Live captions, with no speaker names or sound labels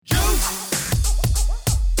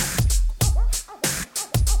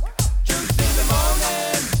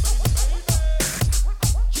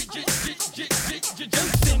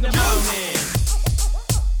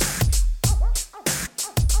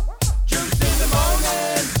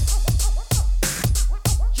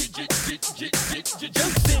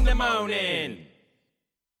Cronin.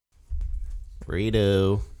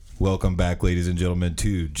 Rito. Welcome back, ladies and gentlemen,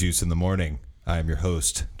 to Juice in the Morning. I'm your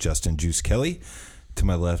host, Justin Juice Kelly. To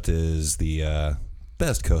my left is the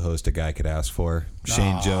best co-host a guy could ask for,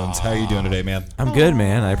 Shane Jones. How are you doing today, man? I'm good,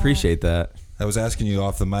 man. I appreciate that. I was asking you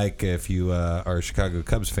off the mic if you are a Chicago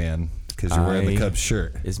Cubs fan because you're wearing the Cubs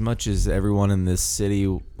shirt. As much as everyone in this city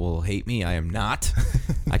will hate me, I am not.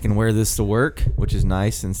 I can wear this to work, which is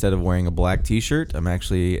nice. Instead of wearing a black T-shirt, I'm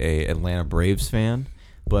actually a Atlanta Braves fan,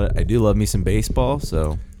 but I do love me some baseball.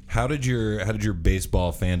 So, how did your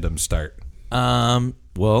baseball fandom start?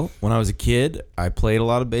 Well, when I was a kid, I played a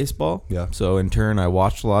lot of baseball. Yeah. So in turn, I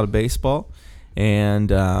watched a lot of baseball. And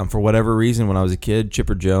for whatever reason, when I was a kid,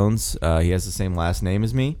 Chipper Jones, he has the same last name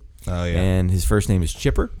as me. Oh, yeah. And his first name is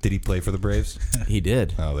Chipper. Did he play for the Braves? He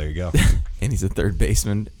did. Oh, there you go. And he's a third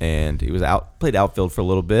baseman. And he was played outfield for a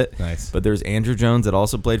little bit. Nice. But there's Andrew Jones that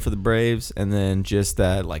also played for the Braves. And then just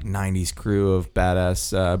that like 90s crew of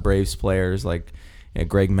badass Braves players like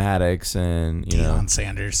Greg Maddux and, Deion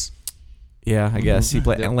Sanders. Yeah, I guess. He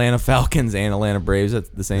played Atlanta Falcons and Atlanta Braves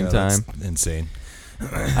at the same time. That's insane.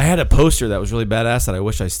 I had a poster that was really badass that I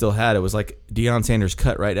wish I still had. It was like Deion Sanders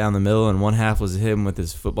cut right down the middle, and one half was him with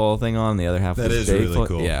his football thing on, the other half That was is Dave. really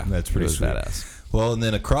cool. Yeah, That's pretty sweet. badass. Well, and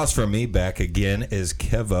then across from me, back again, is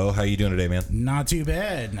Kevo. How you doing today, man? Not too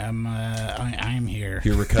bad. I'm here.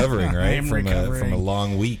 You're recovering, right? I am from recovering. A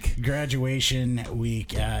long week. Graduation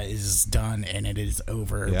week is done, and it is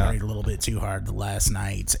over. Yeah. Partied a little bit too hard last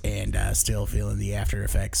night, and still feeling the after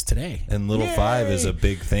effects today. And Little Five is a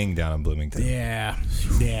big thing down in Bloomington. Yeah.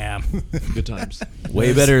 Good times.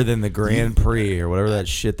 Way better than the Grand Prix or whatever that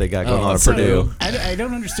shit they got going on at Purdue. I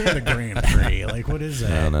don't understand the Grand Prix. Like, what is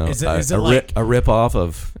that? I don't know. Is it like a rip off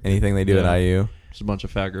of anything they do at IU. Just a bunch of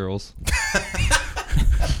fat girls.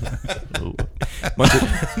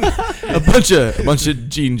 a bunch of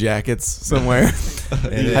jean jackets somewhere.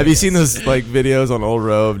 Have you seen those like videos on Old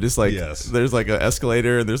Road? Just like Yes. There's like an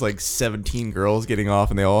escalator and there's like 17 girls getting off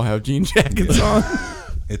and they all have jean jackets on.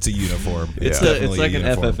 It's a uniform. It's definitely like a an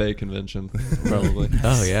uniform. FFA convention, probably.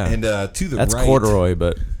 Oh yeah, And to the that's right, corduroy,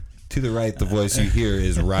 but to the right, the voice you hear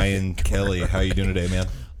is Ryan Kelly. How you doing today, man?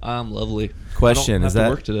 I'm lovely. question I is don't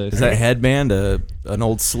have that to work today. is that headband an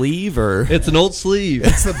old sleeve or? It's an old sleeve.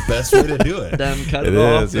 It's the best way to do it. Then cut It it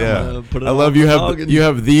off. is, then, yeah. put it I on love the you dog have and you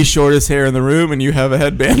have the shortest hair in the room and you have a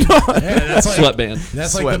headband on. Yeah, that's like sweatband.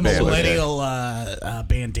 That's like Sweatband. the millennial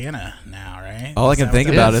bandana now, right? All I Is can that think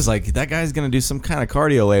what about that is like that guy's gonna do some kind of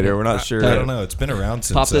cardio later. We're not sure. I don't know. It's been around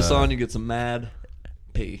since. Pop this on, you get some mad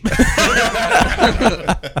pee.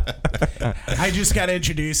 I just got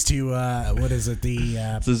introduced to what is it?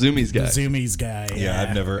 It's the Zoomies guy. The Zoomies guy. Yeah,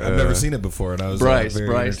 I've never seen it before, and I was Bryce, very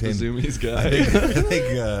the entertained. Zoomies I guy.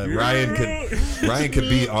 think Ryan could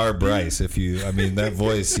be our Bryce if you. I mean, that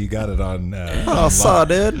voice you got it on. Oh, saw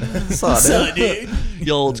dude. Saw dude.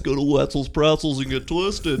 Yo, let's go to Wetzel's Pretzels and get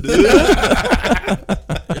twisted, dude.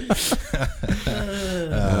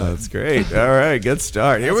 That's great. All right, good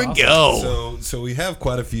start. Here we go. So we have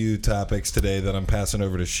quite a few topics today that I'm passing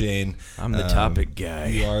over to Shane. I'm the topic guy.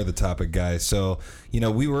 You are the topic guy. So,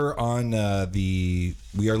 we were on the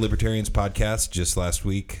We Are Libertarians podcast just last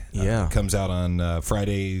week. Yeah. It comes out on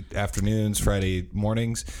Friday afternoons, Friday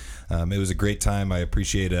mornings. It was a great time. I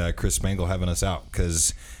appreciate Chris Spangle having us out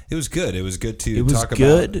because it was good. It was good to It was talk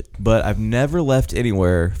good, about. but I've never left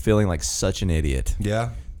anywhere feeling like such an idiot. Yeah.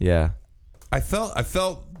 Yeah. I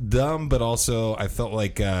felt dumb, but also I felt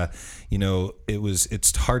like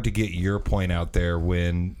it's hard to get your point out there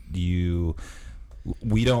when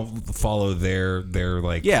we don't follow their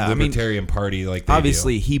like libertarian party like they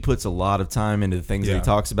obviously he puts a lot of time into the things that he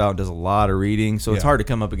talks about and does a lot of reading, so it's hard to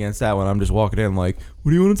come up against that when I'm just walking in like,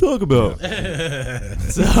 what do you want to talk about?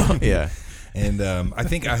 So yeah. And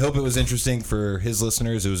I hope it was interesting for his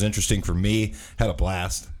listeners. It was interesting for me. Had a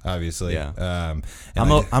blast, obviously. Yeah.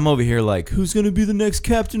 I'm over here like, who's going to be the next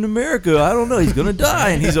Captain America? I don't know. He's going to die.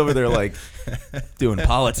 And he's over there like doing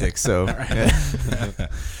politics. So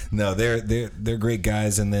no, they're great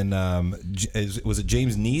guys. And then was it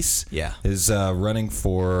James Neese? Yeah. Is running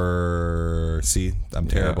for I'm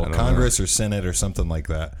terrible, Congress or Senate or something like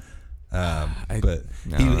that.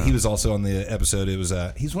 He was also on the episode. It was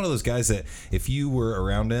he's one of those guys that if you were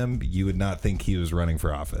around him, you would not think he was running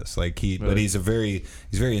for office. Like but he's very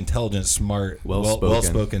intelligent, smart,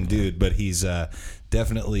 well-spoken dude. But he's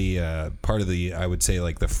definitely part of the, I would say,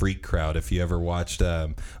 like the freak crowd. If you ever watched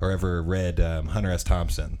or ever read Hunter S.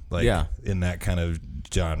 Thompson, in that kind of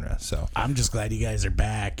genre. So I'm just glad you guys are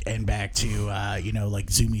back to like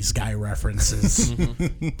Zoomies guy references.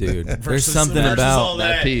 Dude, there's Versus something all about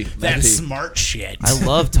that smart shit. I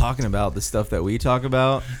love talking about the stuff that we talk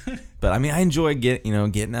about But I mean, I enjoy getting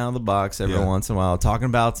out of the box every once in a while, talking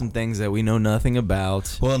about some things that we know nothing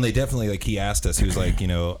about. Well, and they definitely, like, he asked us, he was like,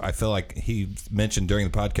 I feel like he mentioned during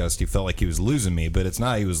the podcast he felt like he was losing me, but it's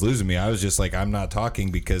not he was losing me. I was just like, I'm not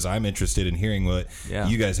talking because I'm interested in hearing what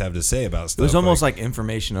you guys have to say about stuff. It was almost like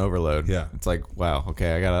information overload. Yeah. It's like, wow,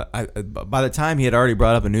 okay, by the time he had already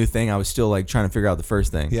brought up a new thing, I was still like trying to figure out the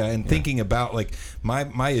first thing. Yeah, and thinking about, like,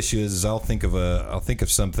 my issue is I'll think of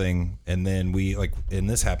something, and then and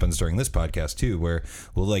this happens during this podcast too, where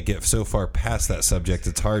we'll like get so far past that subject,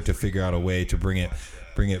 it's hard to figure out a way to bring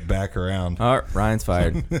it back around. Oh, Ryan's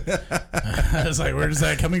fired. I was like, where's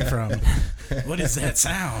that coming from? What is that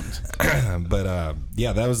sound? But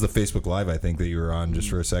that was the Facebook Live, I think, that you were on just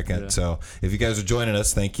for a second. Yeah. So if you guys are joining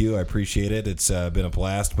us, thank you. I appreciate it. It's been a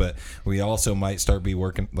blast. But we also might start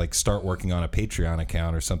working on a Patreon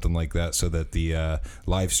account or something like that, so that the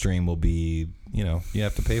live stream will be, you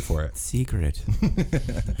have to pay for it. Secret.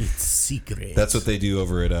 It's secret. That's what they do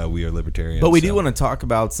over at We Are Libertarians. But we do want to talk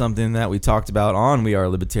about something that we talked about on We Are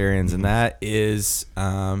Libertarians, and that is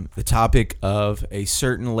the topic of a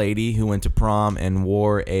certain lady who went to prom and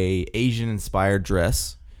wore a Asian-inspired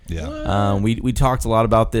dress. Yeah. We talked a lot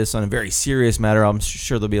about this on a very serious matter. I'm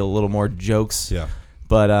sure there'll be a little more jokes. Yeah.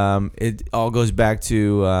 But it all goes back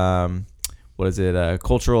to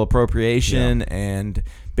cultural appropriation, and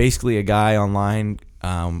basically a guy online,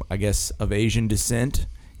 I guess of Asian descent,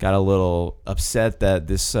 got a little upset that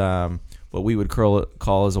this what we would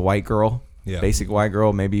call as a white girl, basic white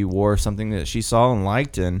girl, maybe wore something that she saw and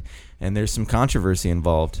liked, and there's some controversy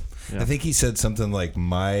involved. Yeah. I think he said something like,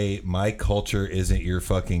 my culture isn't your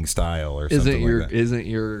fucking style, or something like that. Isn't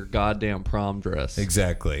your goddamn prom dress.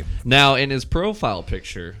 Exactly. Now, in his profile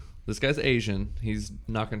picture, this guy's Asian. He's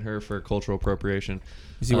knocking her for cultural appropriation.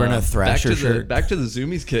 Is he wearing a Thrasher shirt? Back to the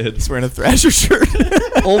Zoomies kid. He's wearing a Thrasher shirt.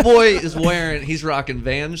 Old boy he's rocking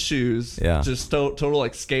Vans shoes. Yeah. Just total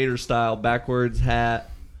like skater style, backwards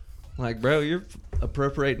hat. Like, bro, you're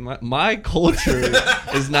appropriating my culture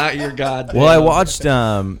is not your goddamn. Well, I watched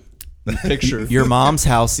picture. Your Mom's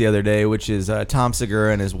House the other day, which is Tom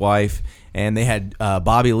Segura and his wife, and they had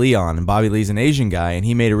Bobby Lee on, and Bobby Lee's an Asian guy, and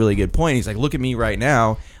he made a really good point. He's like, look at me right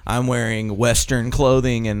now. I'm wearing Western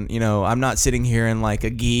clothing, and I'm not sitting here in like a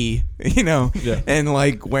gi, and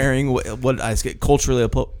like wearing what I get culturally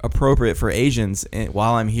appropriate for Asians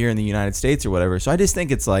while I'm here in the United States or whatever. So I just think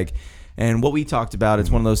it's like, and what we talked about, it's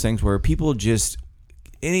one of those things where people just,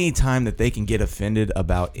 any time that they can get offended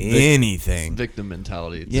about anything, victim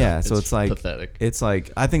mentality. So it's like pathetic. It's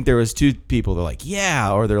like, I think there was two people. They're like,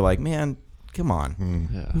 yeah, or they're like, man, come on,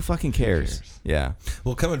 who fucking cares? Yeah.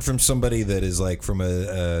 Well, coming from somebody that is like from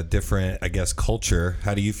a different, I guess, culture,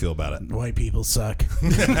 how do you feel about it? White people suck.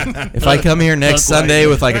 If I come here next Sunday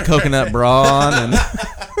with like a coconut bra on, and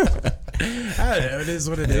I don't know, it is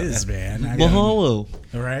what it is, man. Mahalo.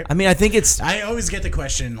 Right? I mean, I think it's. I always get the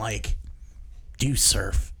question like, do you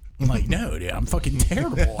surf? I'm like, no, dude, I'm fucking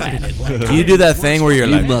terrible at it. Like, do you do that thing where you're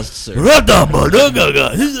you like, must surf. That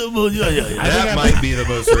might be the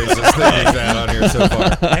most racist thing we've had on here so far.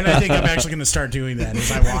 And I think I'm actually going to start doing that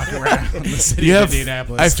as I walk around the city of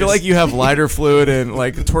Indianapolis. I feel like you have lighter fluid and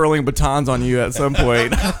like twirling batons on you at some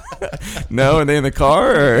point. No, and they in the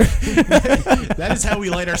car? Or? That is how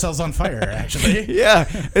we light ourselves on fire, actually. Yeah,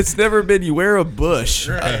 it's never been. You wear a bush,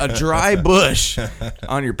 a dry bush,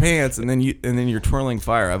 on your pants, and then you're twirling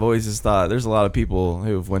fire. I've always just thought there's a lot of people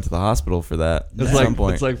who've went to the hospital for that at some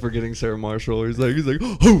point. It's like forgetting Sarah Marshall. He's like, he's like,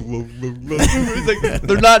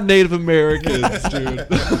 they're not Native Americans, dude.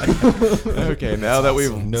 Okay, now that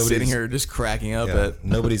we're sitting here just cracking up at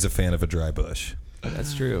nobody's a fan of a dry bush.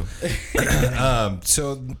 That's true.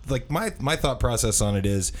 So, like, my thought process on it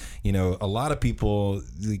is, a lot of people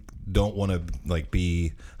don't want to like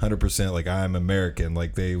be 100% like I'm American.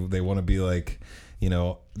 Like they want to be like,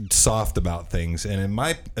 soft about things. And in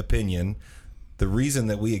my opinion, the reason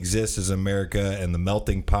that we exist as America and the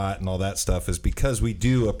melting pot and all that stuff is because we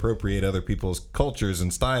do appropriate other people's cultures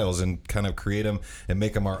and styles and kind of create them and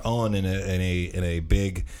make them our own in a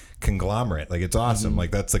big conglomerate. Like, it's awesome.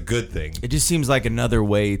 Like, that's a good thing. It just seems like another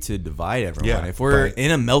way to divide everyone. Yeah, if we're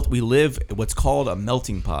in we live what's called a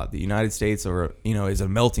melting pot. The United States, is a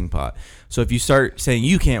melting pot. So if you start saying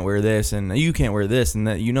you can't wear this and you can't wear this, and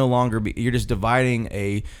that you no longer you're just dividing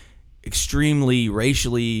a extremely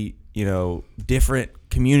racially different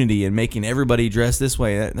community and making everybody dress this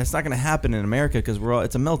way. That's not going to happen in America because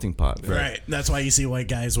it's a melting pot. Right. That's why you see white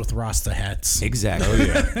guys with Rasta hats. Exactly. Oh,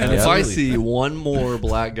 yeah. And if I see one more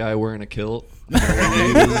black guy wearing a kilt,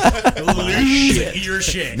 lose your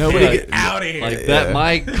shit. Nobody get out of here. like that,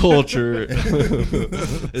 my culture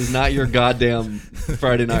is not your goddamn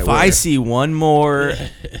Friday night. If wear. I see one more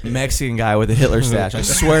Mexican guy with a Hitler stash, I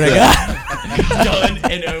swear to God. Done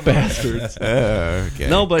and over. bastards. Okay.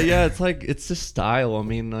 No, but yeah, it's like it's just style. I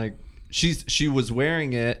mean, like she was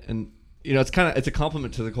wearing it, and you know, it's a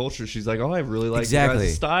compliment to the culture. She's like, oh, I really like your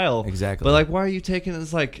guys' style. Exactly. But like, why are you taking it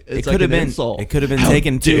as like it's It like could have an been. insult? It could have been How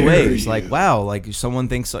taken two dare ways. you? Like, wow, like someone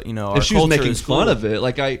thinks, you know, our If she was culture making is fun cool. of it,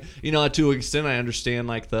 like to an extent, I understand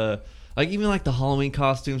like even like the Halloween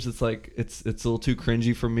costumes. It's like it's a little too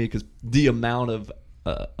cringy for me because the amount of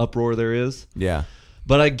uproar there is. Yeah.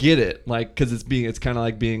 But I get it, like because it's kind of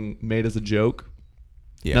like being made as a joke.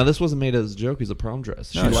 Yeah. Now this wasn't made as a joke. It was a prom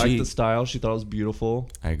dress. She No, liked the style. She thought it was beautiful.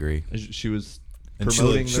 I agree. She was And she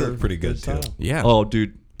promoting looked their pretty good, style. too. Yeah. Oh,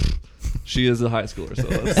 dude. She is a high schooler, so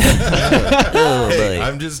that's, Hey,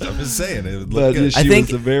 I'm just saying it would look but good. she I think-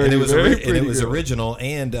 was a very, and it was, very and it pretty was girl. original.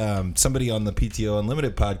 And somebody on the PTO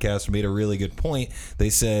Unlimited podcast made a really good point. They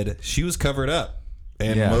said she was covered up.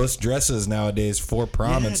 And Yeah. most dresses nowadays for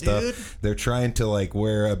prom Yeah, and stuff, dude. they're trying to like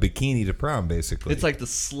wear a bikini to prom, basically. It's like the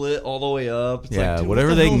slit all the way up. It's Yeah, like, dude, whatever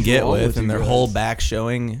what the they can hell's get wrong with, and you their guys? whole back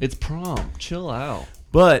showing. It's prom. Chill out.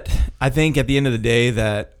 But I think at the end of the day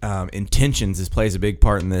that intentions plays a big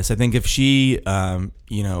part in this. I think if she,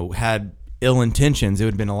 had ill intentions, it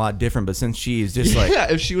would have been a lot different. But since she's just like,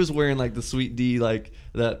 Yeah, if she was wearing like the Sweet D, like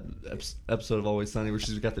that episode of Always Sunny where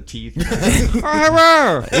she's got the teeth.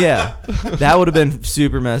 yeah, that would have been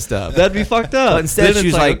super messed up. That'd be fucked up. But instead, Then she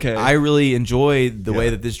was it's like, okay. I really enjoyed the way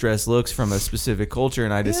Yeah. that this dress looks from a specific culture,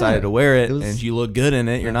 and I decided to wear it, It was- and you look good in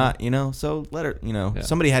it. You're not, so let her, Yeah.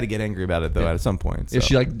 somebody had to get angry about it, though, Yeah. at some point. If so.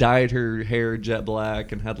 she like dyed her hair jet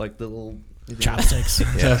black and had like the little Chopsticks.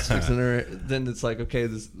 chopsticks in her, then it's like okay,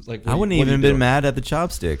 this is like I wouldn't what are even you been doing? mad at the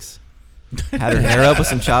chopsticks. Had her hair up with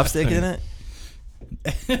some chopstick in it.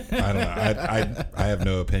 I don't know. I have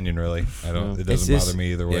no opinion really. I don't. It It's doesn't just- bother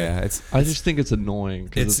me either way. Yeah, it's I just think it's annoying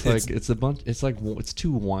because It's- it's a bunch. It's like it's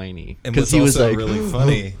too whiny. And Because what's he was also like really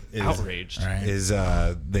funny is, outraged.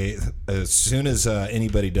 Right. they as soon as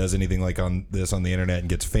anybody does anything like on the internet and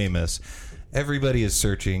gets famous, everybody is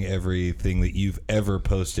searching everything that you've ever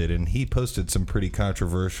posted, and he posted some pretty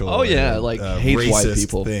controversial. Oh, yeah, and, like, hates white racist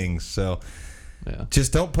people. things. So Yeah.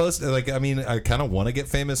 just don't post. Like, I mean, I kind of want to get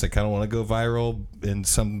famous. I kind of want to go viral in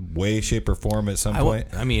some way, shape, or form at some point.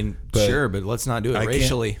 I mean, But sure, but let's not do it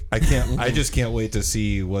racially. I can't. I just can't wait to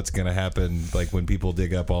see what's going to happen. Like when people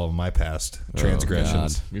dig up all of my past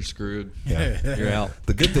transgressions. God, you're screwed. Yeah. You're out.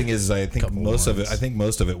 The good thing is, I think Couple most of ones. it. I think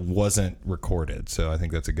most of it wasn't recorded, so I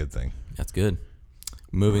think that's a good thing. That's good.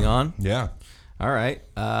 Moving on. Yeah. All right.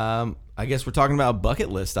 I guess we're talking about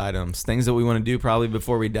bucket list items, things that we want to do probably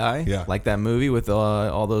before we die. Yeah. Like that movie with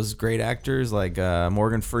all those great actors like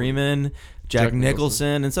Morgan Freeman, Jack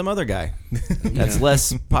Nicholson, and some other guy that's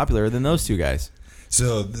less popular than those two guys.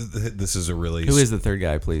 So this is a really. Who is the third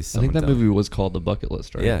guy, please? I think that Someone tell movie was called The Bucket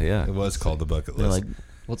List, right? me. Yeah, It yeah. was called The Bucket They're List. like,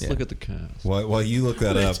 Let's Yeah. look at the cast. While you look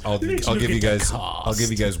that up, I'll Let's give look you at the guys. cost. I'll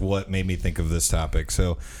give you guys what made me think of this topic.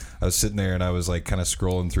 So I was sitting there and I was like kind of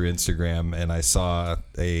scrolling through Instagram and I saw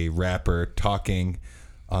a rapper talking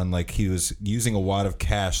on like he was using a wad of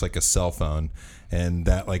cash like a cell phone, and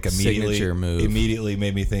that like Signature move. immediately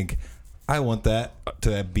made me think, I want that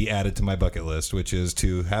to be added to my bucket list, which is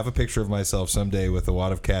to have a picture of myself someday with a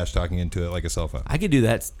wad of cash talking into it like a cell phone. I could do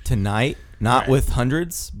that tonight, not with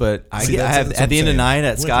hundreds, but See, that's at what the I'm end of the saying. night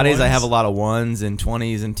at With Scotty's, I have a ones? lot of ones and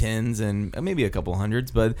 20s and 10s and maybe a couple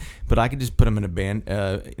hundreds, but I could just put them in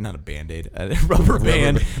a not a Band-Aid, a rubber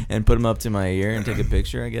band, and put them up to my ear and take a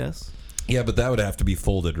picture, I guess. Yeah, but that would have to be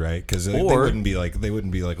folded, right? Because they Or- wouldn't be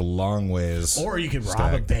like a long ways. Or you could rob a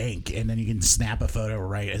stacked. bank and then you can snap a photo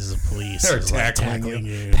right as the police They're is, like, tackling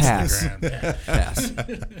you. you. to the Pass. ground. Yeah. Pass.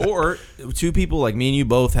 Or two people like me and you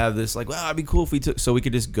both have this like, well, it'd be cool if we took, so we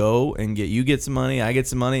could just go and get some money, I get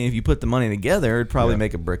some money. If you put the money together, it'd probably Yeah.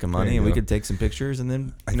 make a brick of There money, you and we go. could take some pictures and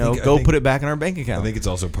then I go think- put it back in our bank I account. think it's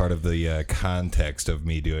also part of the context of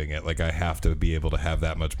me doing it. Like I have to be able to have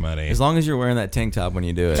that much money. As long as you're wearing that tank top when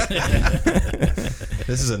you do it.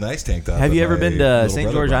 This is a nice tank top. Have that you ever my been to little St.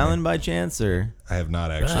 brother George bought me. Island by chance, or? I have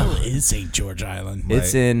not actually. Well, it is St. George Island. Right.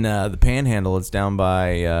 It's in the Panhandle. It's down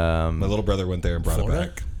by My little brother went there and brought Florida?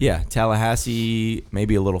 it back, yeah, Tallahassee,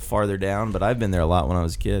 maybe a little farther down, but I've been there a lot when I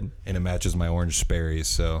was a kid. and it matches my orange Sperry's.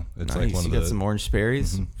 So it's Nice. like one You of got the. some orange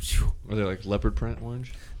Sperry's. Phew. Are they like leopard print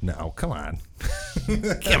orange? No, come on.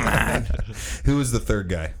 Come on. Who was the third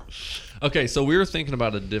guy? Okay, so we were thinking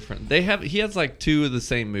about a different. He has like two of the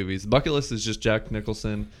same movies. Bucket List is just Jack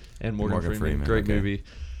Nicholson and Morgan Freeman. Great movie.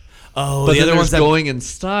 Oh, But the then other one's there's Going in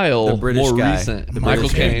Style, the British more guy. recent. The Michael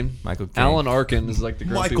British Caine. Michael Caine. Alan Arkin is like the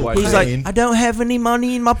grumpy Michael white Caine. He's guy. like, I don't have any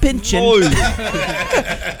money in my pension.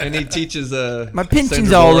 And he teaches My pension's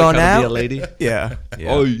Sandra all Bullock run how to be out. a lady. Yeah.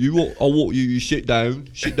 Oh, I want you to sit down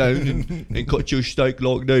and cut your steak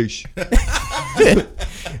like this.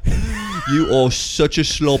 You are such a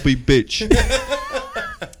sloppy bitch.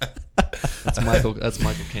 That's Michael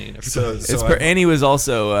Caine. And he was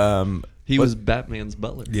also He was Batman's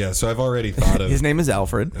butler. Yeah, so I've already thought of his name is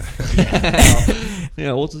Alfred.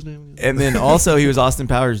 Yeah, what's his name? And then also he was Austin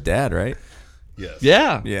Powers' dad, right? Yes.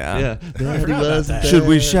 Yeah. Yeah. Daddy was that. Should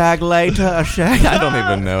we shag later? Shag? I don't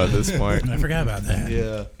even know at this point. I forgot about that.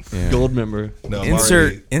 Yeah. Yeah. Gold member. No,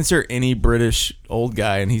 Insert any British old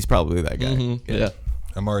guy, and he's probably that guy. Yeah.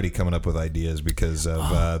 I'm already coming up with ideas because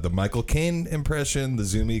of the Michael Caine impression, the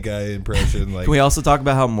Zoomy guy impression. Like, Can we also talk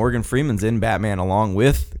about how Morgan Freeman's in Batman along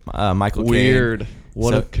with Michael Caine? Weird.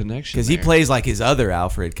 What a connection. Because he there. plays like his other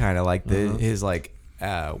Alfred, kind of like his like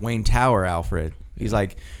Wayne Tower Alfred. He's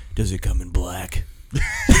like, does it come in black?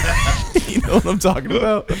 You know what I'm talking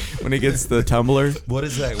about? When he gets the tumbler. What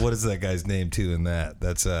is that? What is that guy's name too? In that,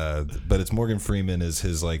 that's but it's Morgan Freeman is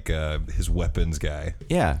his like his weapons guy.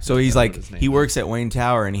 Yeah. So he's like, his name he is. works at Wayne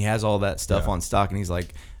Tower and he has all that stuff on stock, and he's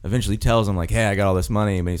like, eventually tells him like, hey, I got all this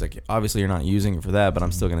money, but he's like, obviously you're not using it for that, but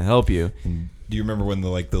I'm still gonna help you. Do you remember when the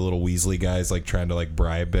little Weasley guy's like trying to like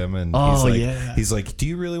bribe him, and he's like, do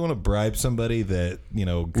you really want to bribe somebody that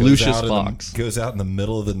goes Lucius out Fox. goes out in the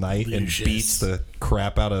middle of the night Lucius. and beats the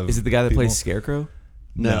crap out of? Is it the guy that people? plays Scarecrow?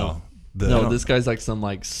 No, This guy's like some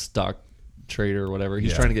like stock trader or whatever.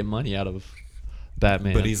 He's trying to get money out of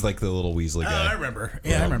Batman. But he's like the little Weasley Oh, guy. I remember.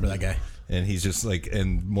 Yeah, I remember that guy. And he's just like,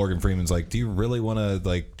 and Morgan Freeman's like, do you really want to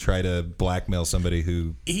like try to blackmail somebody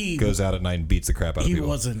who goes out at night and beats the crap out of He people?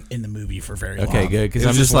 wasn't in the movie for very long. Okay, good. Because It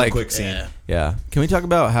was I'm just one like, quick scene. Yeah. yeah. Can we talk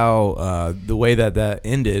about how the way that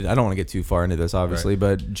ended? I don't want to get too far into this, obviously,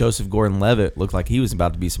 but Joseph Gordon-Levitt looked like he was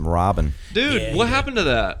about to be some Robin. dude, Yeah, what yeah. happened to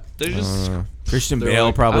that? They just Christian they're Bale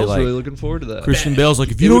like, probably I was like really looking forward to that. Christian Bale's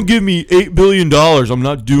like, if you don't give me $8 billion, I'm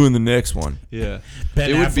not doing the next one. Yeah,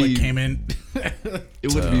 Ben it would Affleck be came in.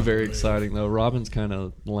 it would be very exciting though. Robin's kind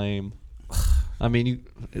of lame. I mean,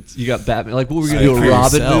 you got Batman. Like, what were we gonna do? for A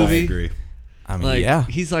Robin yourself. I movie? agree. I mean, Like, yeah.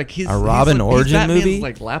 he's A Robin origin Batman's movie?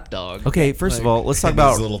 like lapdog. Okay, first of Like, all, let's talk And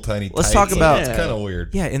about his little tiny. let's tights. talk about- It's kind of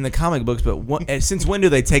weird. yeah, in the comic books, but since when do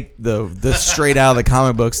they take the straight out of the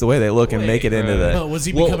comic books the way they look and make it into the? Well, was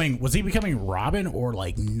he becoming Robin or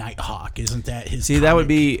like Nighthawk? Isn't that his? See, that would comic?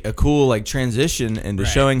 be a cool like transition into Right.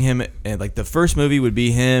 showing him, and like the first movie would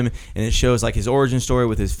be him, and it shows like his origin story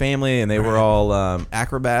with his family, and they were all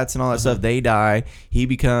acrobats and all that stuff. They die, he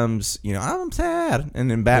becomes, I'm sad, and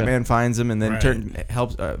then Batman finds him, and then Right.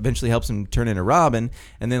 eventually helps him turn into Robin,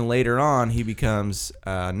 and then later on he becomes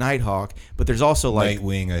Nighthawk. But there's also like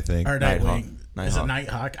Nightwing, I think. Or Nighthawk. Nightwing. Is it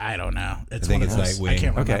Nighthawk? I don't know. It's I think one it's of those. Nightwing. I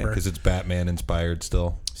can't Okay. remember. Because it's Batman inspired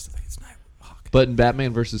still. it's Nighthawk. But in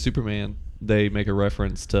Batman versus Superman, they make a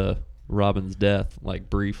reference to Robin's death, like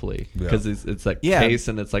briefly, because it's like Yeah. case,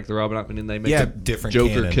 and it's like the Robin, and then they make Yeah, a different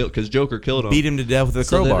Joker canon. kill because Joker killed him, Beat him to death with a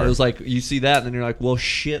So then crowbar. it was like you see that, and then you're like, well,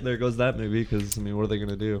 shit, there goes that movie. Because I mean, what are they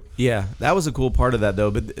gonna do? Yeah, that was a cool part of that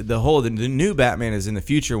though. But the new Batman is in the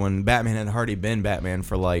future when Batman had already been Batman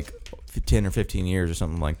for like 10 or 15 years or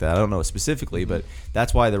something like that. I don't know specifically, but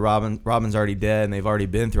that's why the Robin's already dead, and they've already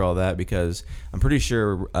been through all that, because I'm pretty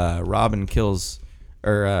sure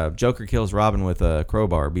Joker kills Robin with a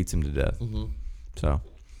crowbar, beats him to death. So.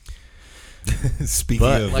 Speaking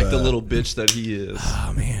But, of Like the little bitch that he is.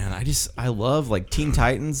 Oh man, I love like Teen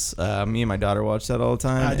Titans. Me and my daughter watch that all the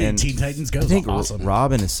time. I think and Teen Titans I goes think awesome.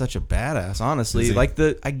 Robin is such a badass. Honestly, Is he? like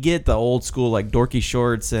I get the old school like dorky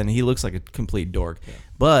shorts, and he looks like a complete dork,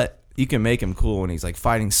 but you can make him cool when he's like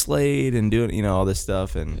fighting Slade and doing all this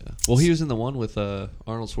stuff. And Well, he was in the one with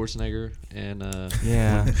Arnold Schwarzenegger and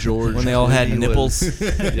yeah, George when they all had Clooney nipples.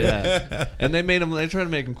 yeah, and they made him. They tried to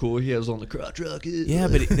make him cool. He was on the crotch rocket. Yeah,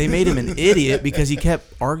 but they made him an idiot because he kept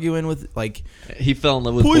arguing with like he fell in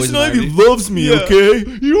love with Poison Ivy. loves me. Yeah. Okay,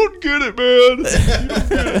 You don't get it,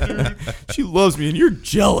 man. she loves me, and you're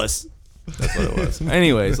jealous. That's what it was.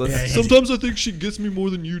 Anyways, let's. Yeah, Sometimes I think she gets me more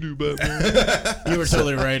than you do, Batman. you were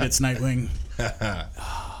totally right. It's Nightwing.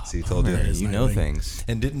 See, told you. It is You know Nightwing. things.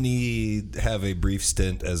 And didn't he have a brief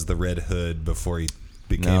stint as the Red Hood before he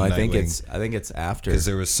became No, I Nightwing? think it's after. Because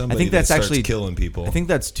there was somebody I think that's that starts actually killing people. I think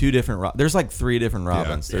that's two different. There's like three different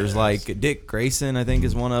Robins. Yeah. There's like Dick Grayson, I think,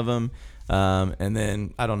 is one of them. And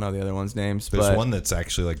then I don't know the other one's names. There's but one that's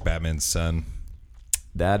actually like Batman's son.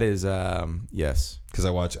 that is yes. Because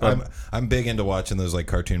I'm big into watching those like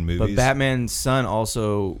cartoon movies. But Batman's son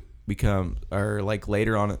also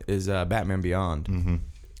later on is Batman Beyond. Mm-hmm.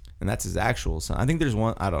 And that's his actual son. I think there's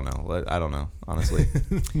one. I don't know, honestly.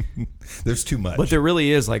 There's too much. But there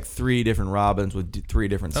really is like 3 different Robins with 3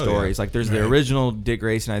 different stories. Yeah. Like there's the original Dick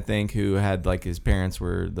Grayson, I think, who had like his parents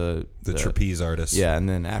were the trapeze artists. Yeah, and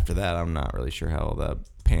then after that, I'm not really sure how all that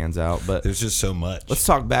pans out. But there's just so much. Let's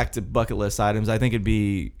talk back to bucket list items. I think it'd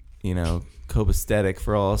be, copacetic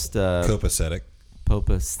for us to... Copacetic.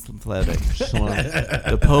 Pope-athletic.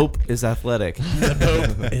 The Pope is athletic. The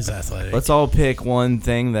Pope is athletic. Let's all pick one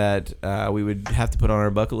thing that we would have to put on our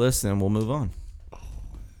bucket list, and we'll move on.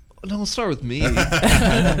 No, let's start with me. Well,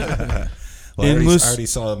 I already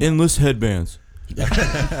saw him. Endless headbands. Like all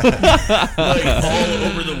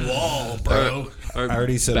over the wall, bro. I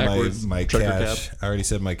already said my cash. I already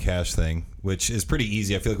said my cash thing, which is pretty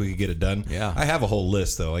easy. I feel like we could get it done. Yeah. I have a whole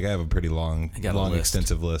list though. Like I have a pretty long,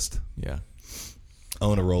 extensive list. Yeah.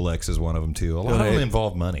 Own a Rolex is one of them too. A lot of them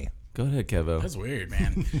involve money. Go ahead, Kevo. That's weird,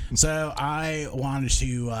 man. So I wanted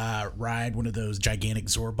to ride one of those gigantic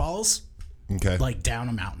Zor balls, okay, like down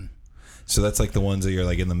a mountain. So that's like the ones that you're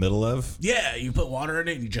like in the middle of. Yeah, you put water in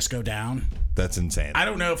it and you just go down. That's insane. I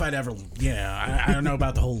don't know if I'd ever, I don't know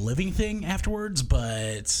about the whole living thing afterwards,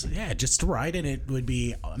 but yeah, just to ride in it would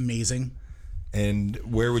be amazing. And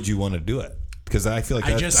where would you want to do it? Because I feel like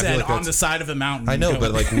I just said on the side of a mountain. I know,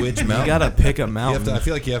 but like which mountain? You gotta pick a mountain. I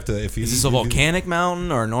feel like you have to. Is this a volcanic mountain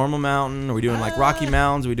or a normal mountain? Are we doing like Rocky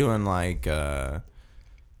Mountains? Are we doing like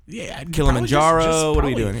Kilimanjaro? Just what are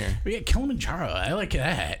we doing here? Yeah, Kilimanjaro. I like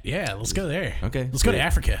that. Yeah, let's go there. Okay, let's go to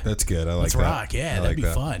Africa. That's good. I like let's that. Rock. Yeah, that'd be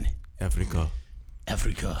fun. Africa.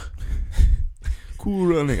 Cool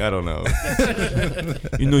running. I don't know.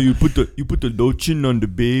 You put the lotion on the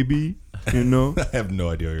baby. I have no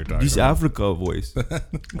idea what you're talking this about. Africa voice.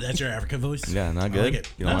 That's your Africa voice? Yeah, not good. I like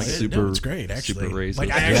it. You don't like it? Super, it's great, actually. super racist.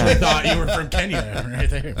 Like, I actually thought you were from Kenya right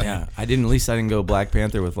there. Yeah, I didn't go Black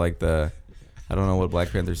Panther with like the... I don't know what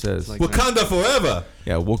Black Panther says. Like Wakanda forever.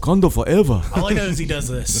 Yeah, Wakanda forever. All I know is he does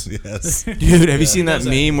this. Yes. Dude, have you seen that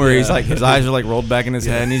meme where he's like, his eyes are like rolled back in his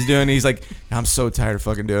head and he's like, I'm so tired of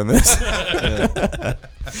fucking doing this.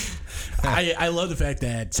 I love the fact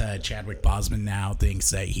that Chadwick Boseman now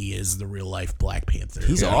thinks that he is the real life Black Panther.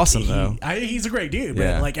 He's awesome, though. He's a great dude,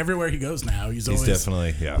 Yeah. but like everywhere he goes now, he's always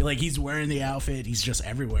definitely, like he's wearing the outfit. He's just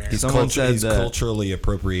everywhere. He's said that- culturally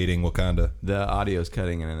appropriating Wakanda. The audio's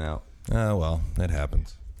cutting in and out. Oh, well, that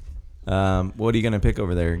happens. What are you going to pick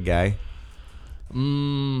over there, guy?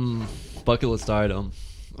 Bucket list item.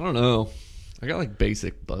 I don't know. I got like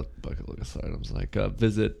basic bucket list items, like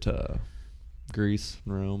visit Greece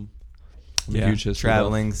and Rome. I'm a huge history buff.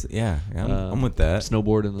 traveling's. Yeah, I'm with that.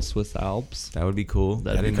 Snowboard in the Swiss Alps. That would be cool.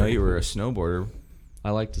 That'd I be didn't know pretty you were a cool. snowboarder. I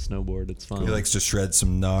like to snowboard. It's fun. He likes to shred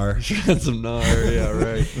some gnar. Shred some gnar. Yeah,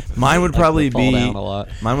 right. Mine would I like to probably fall be. down a lot.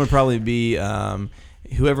 Mine would probably be.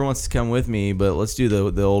 Whoever wants to come with me, but let's do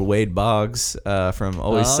the old Wade Boggs from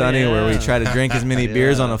Always Sunny, where we try to drink as many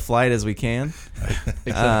beers on a flight as we can,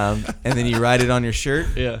 and then you write it on your shirt.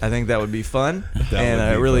 Yeah. I think that would be fun That and would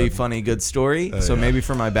a be really fun. funny, good story. So maybe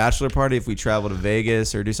for my bachelor party, if we travel to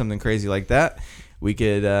Vegas or do something crazy like that, we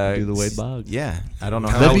could Do the Wade Boggs. Yeah, I don't know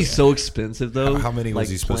How how. That'd be so expensive, though. How many was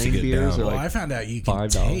like he supposed to plain get beers down? Are Well, like I found out you can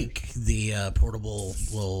 $5. take the portable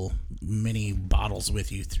little mini bottles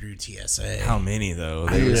with you through TSA. How many though?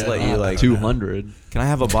 They just let you like 200. Can I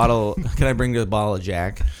have a bottle? Can I bring a bottle of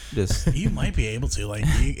Jack? Just. You might be able to. Like,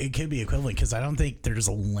 it could be equivalent because I don't think there's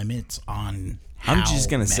a limit on. I'm just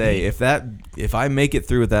gonna say if I make it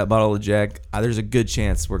through with that bottle of Jack, there's a good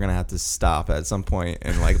chance we're gonna have to stop at some point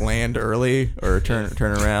and like land early or turn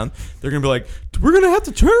around. They're gonna be like, we're gonna have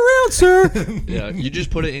to turn around, sir. Yeah, you just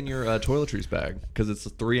put it in your toiletries bag because it's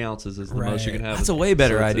 3 ounces is the most you can have. That's a way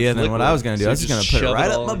better idea than what I was gonna do. I was just gonna put it right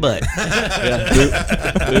up my butt.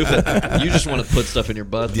 You just want to put stuff in your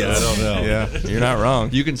butt. Yeah, I don't know. Yeah, you're not wrong.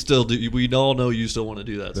 You can still do. We all know you still want to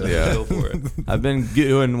do that. So Yeah. go for it. I've been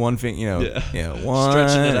doing one thing, one,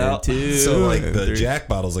 Stretching it out. two, So like and the three. Jack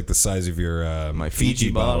bottle's like the size of your My Fiji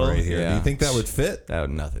Fiji bottle bottle? right here. Do Yeah. you think that would fit? That would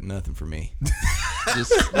nothing for me.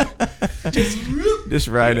 Just, Just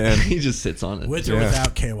right in. he just sits on it. with or Yeah.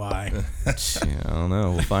 without KY. Yeah, I don't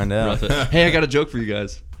know. We'll find out. Rough it. Hey, I got a joke for you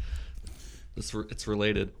guys. It's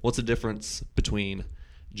related. What's the difference between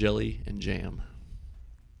jelly and jam?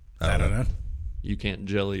 I don't know. You can't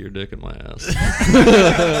jelly your dick in my ass.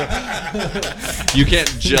 You can't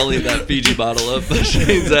jelly that Fiji bottle up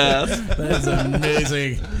Shane's ass. That is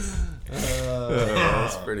amazing.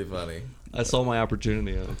 That's pretty funny. I saw my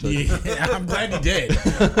opportunity. Yeah, I'm glad you did.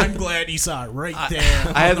 I'm glad you saw it right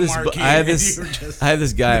there. I have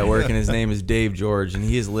this guy at work, and his name is Dave George, and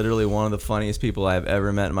he is literally one of the funniest people I have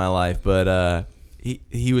ever met in my life. But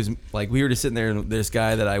he was like, we were just sitting there, and this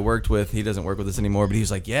guy that I worked with, he doesn't work with us anymore, but he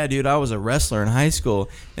was like, yeah, dude, I was a wrestler in high school.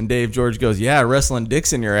 And Dave George goes, yeah, wrestling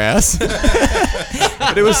dicks in your ass.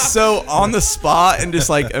 But it was so on the spot and just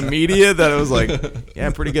like immediate that it was like, yeah,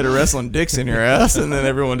 I'm pretty good at wrestling dicks in your ass. And then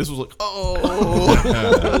everyone just was like, oh.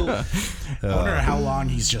 I wonder how long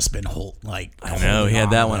he's just been I know, he had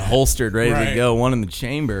that one holstered, ready to go, one in the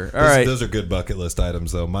chamber. All right. Those are good bucket list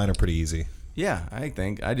items, though. Mine are pretty easy. Yeah, I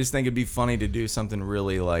just think it'd be funny to do something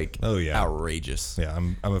really outrageous. Yeah,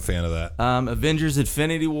 I'm a fan of that. Avengers: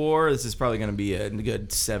 Infinity War. This is probably going to be a good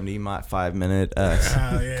 75-minute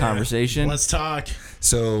conversation. Let's talk.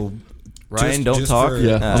 So, Ryan, don't talk.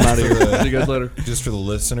 I'm out of here. See you guys later. Just for the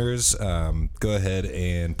listeners, go ahead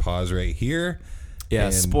and pause right here. Yeah,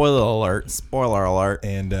 spoiler alert.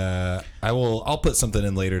 And I'll put something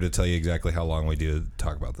in later to tell you exactly how long we do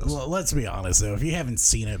talk about this. Well, let's be honest though, if you haven't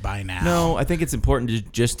seen it by now. No, I think it's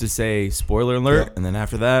important just to say spoiler alert, and then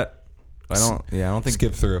after that, I don't think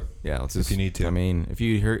skip through. Yeah, let's if you need to. I mean, if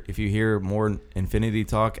you hear more Infinity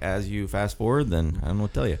talk as you fast forward, then I don't know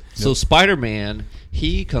what to tell you. So Spider-Man,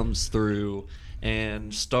 he comes through.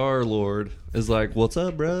 And Star-Lord is like, "What's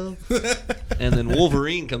up, bro?" And then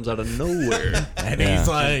Wolverine comes out of nowhere, and he's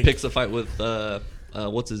like, picks a fight with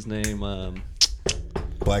what's his name?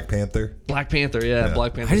 Black Panther. Black Panther, yeah.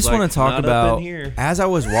 Black Panther. I just want to talk about as I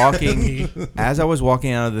was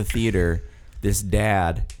walking out of the theater, this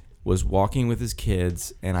dad was walking with his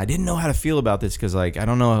kids, and I didn't know how to feel about this because, like, I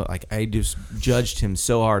don't know, like, I just judged him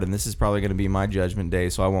so hard, and this is probably going to be my judgment day,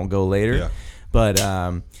 so I won't go later. Yeah.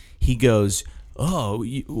 But he goes, "Oh,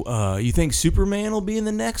 you think Superman will be in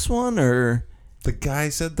the next one?" Or the guy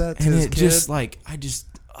said that to and his it kid? just like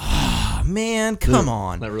man, come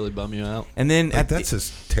on. That really bummed you out. And then that's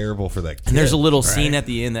just terrible for that kid. And there's a little scene at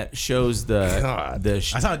the end that shows I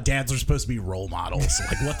thought dads were supposed to be role models.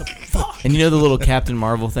 Like, what the fuck? And you know the little Captain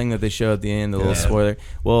Marvel thing that they show at the end, the little spoiler?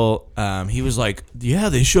 Well, he was like, yeah,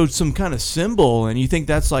 they showed some kind of symbol, and you think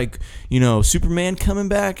that's like, Superman coming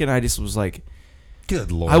back? And I just was like,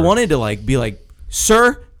 good Lord. I wanted to like be like,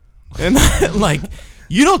 sir, and like,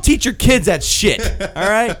 you don't teach your kids that shit, all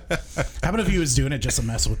right? How about if he was doing it just to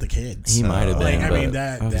mess with the kids? He might have been. I mean,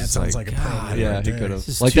 that sounds like a problem. Yeah, he could have.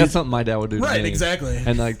 Like, that's something my dad would do to me. Right, exactly.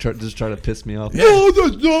 And like just try to piss me off. No,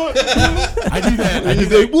 that's not. I do that. And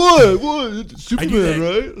he's like, what? Superman,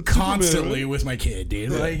 right? Constantly with my kid, dude.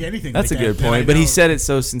 Like, anything That's like a good that, point. But he said it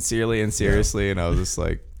so sincerely and seriously, and I was just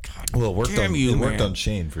like, well, it worked on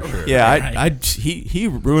Shane for sure. Yeah, he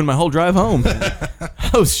ruined my whole drive home.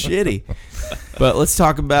 That was shitty. But let's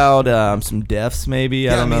talk about some deaths, maybe.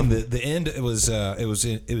 I don't know. The end. It was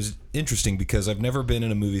interesting because I've never been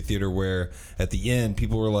in a movie theater where at the end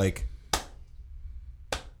people were like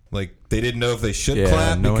they didn't know if they should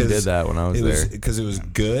clap. No one did that when I was there because it was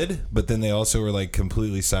good, but then they also were like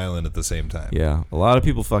completely silent at the same time. Yeah, a lot of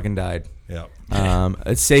people fucking died. Yeah.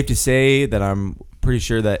 It's safe to say that I'm pretty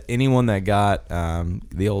sure that anyone that got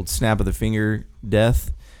the old snap of the finger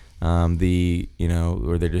death, or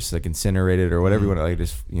they're just like incinerated or whatever you want to, like,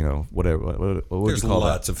 just whatever. What would There's you call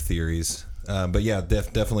lots that? of theories, but yeah,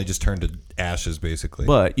 definitely just turned to ashes basically.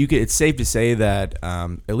 But it's safe to say that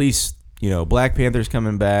at least Black Panther's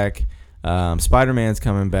coming back, Spider-Man's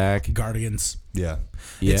coming back, Guardians. Yeah.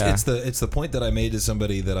 Yeah. It's the point that I made to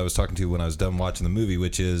somebody that I was talking to when I was done watching the movie,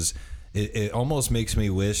 which is it almost makes me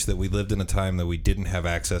wish that we lived in a time that we didn't have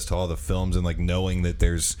access to all the films and like knowing that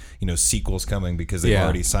there's sequels coming because they've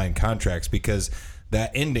already signed contracts, because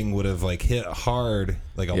that ending would have like hit hard,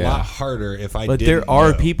 like a lot harder if I didn't. But there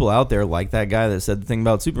are people out there like that guy that said the thing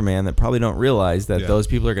about Superman that probably don't realize that those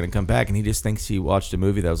people are going to come back, and he just thinks he watched a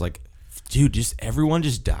movie that was like, dude, just everyone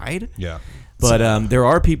just died. Yeah. But there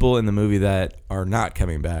are people in the movie that are not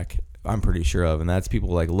coming back, I'm pretty sure of, and that's people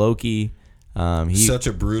like Loki. Such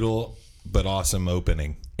a brutal but awesome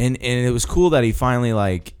opening. And it was cool that he finally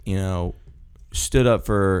stood up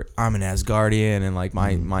for, I'm an Asgardian, and like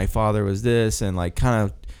my father was this, and like kind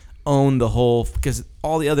of owned the whole, because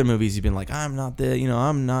all the other movies he's been like, I'm not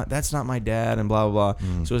that's not my dad, and blah blah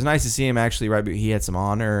blah. So it was nice to see him actually he had some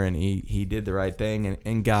honor, and he did the right thing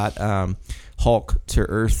and got Hulk to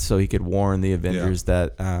Earth so he could warn the Avengers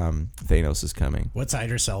that Thanos is coming. What's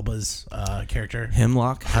Idris Elba's character?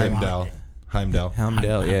 Hemlock? Heimdall,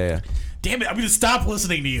 yeah. Damn it, I'm going to stop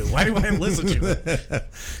listening to you. Why do I listen to it?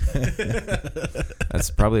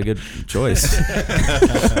 That's probably a good choice.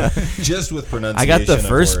 Just with pronunciation. I got the of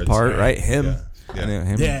first words. part, right? Him. Yeah. I knew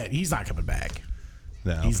him. Yeah, he's not coming back.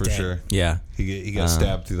 No, He's for dead. sure. Yeah. He got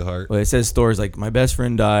stabbed through the heart. Well, it says Thor's like, my best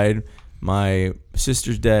friend died, my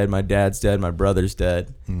sister's dead, my dad's dead, my brother's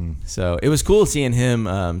dead. So it was cool seeing him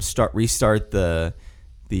restart the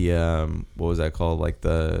what was that called? Like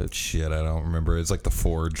the Shit, I don't remember. It's like the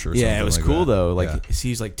Forge or something. yeah, it was like cool that. though. Like Yeah.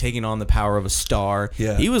 he's like taking on the power of a star.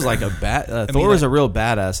 Yeah. He was like a Thor was a real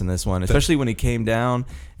badass in this one, especially when he came down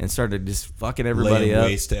and stared just fucking everybody laying up.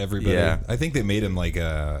 waste to everybody. Yeah. I think they made him like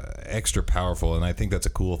extra powerful, and I think that's a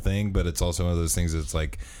cool thing. But it's also one of those things that's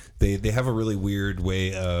like they have a really weird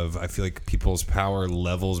way of, I feel like, people's power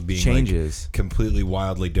levels being Changes. like completely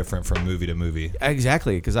wildly different from movie to movie.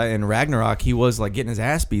 Exactly, because in Ragnarok he was like getting his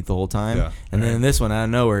ass beat the whole time, Yeah. and then in this one out of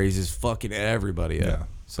nowhere he's just fucking everybody up. Yeah.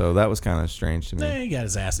 So that was kind of strange to me. He got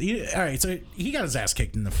his ass. All right, so he got his ass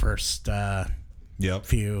kicked in the first Yep.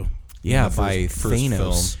 few. Yeah, The by first Thanos.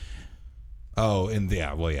 film. Oh, and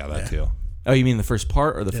that too. Oh, you mean the first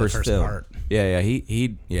part or the first film? part. Yeah,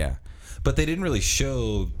 he yeah. But they didn't really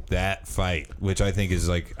show that fight, which I think is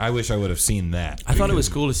like, I wish I would have seen that. I thought it was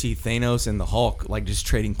cool to see Thanos and the Hulk like just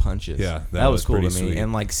trading punches. Yeah, that was cool to me, pretty sweet.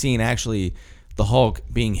 and like seeing actually the Hulk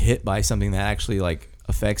being hit by something that actually like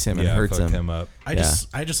affects him and hurts fucked him. up. I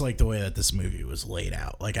just like the way that this movie was laid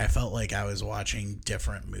out. Like I felt like I was watching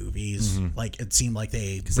different movies. Like it seemed like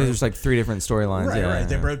Because there's like 3 different storylines. right.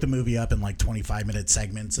 They broke the movie up in like 25-minute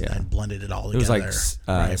segments and then blended it all It was together.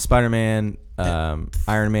 like Spider-Man,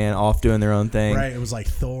 Iron Man, off doing their own thing. Right, it was like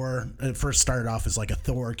Thor. It first started off as like a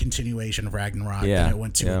Thor continuation of Ragnarok. Yeah, Then it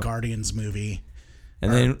went to yeah. a Guardians movie.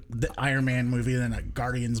 And then The Iron Man movie, then a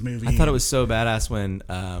Guardians movie. I thought it was so badass when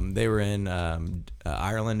they were in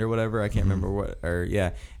Ireland or whatever. I can't remember what.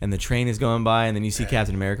 And the train is going by, and then you see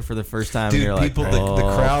Captain America for the first time, Dude, and you're like, people, oh, the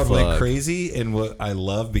crowd fuck. went crazy, and what I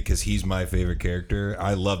love, because he's my favorite character,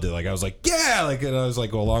 I loved it. Like I was like, yeah, like, and I was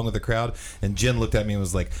like along with the crowd, and Jen looked at me and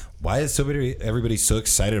was like, why is everybody so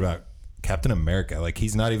excited about Captain America? Like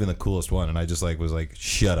he's not even the coolest one. And I just like was like,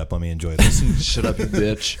 shut up, let me enjoy this. Shut up, you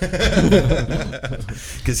bitch.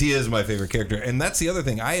 Because he is my favorite character. And that's the other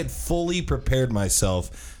thing, I had fully prepared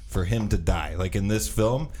myself for him to die. Like in this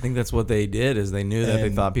film, I think that's what they did. Is they knew that they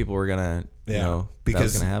And- thought people were gonna, you know, that was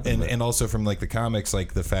because gonna happen. and also from like the comics,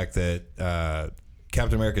 like the fact that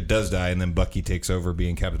Captain America does die, and then Bucky takes over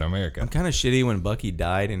being Captain America. I'm kind of shitty when Bucky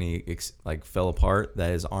died and he like fell apart.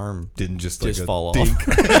 That his arm Didn't just like fall dink.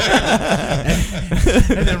 off.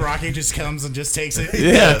 and then Rocky just comes and just takes it.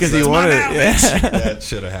 Yeah, because he that's wanted my it. Yeah. That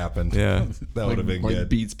should have happened. Yeah. That would have been Like good.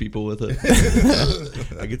 beats people with it.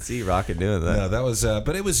 I could see Rocket doing that. No, that was,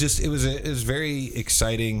 but it was just, it was very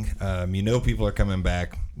exciting. People are coming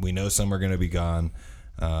back. We know some are going to be gone.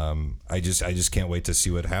 I just can't wait to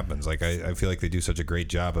see what happens. Like I feel like they do such a great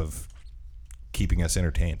job of keeping us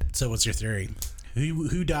entertained. So what's your theory?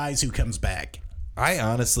 Who dies? Who comes back? I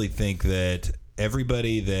honestly think that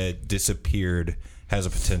everybody that disappeared has a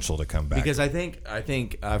potential to come back. Because I think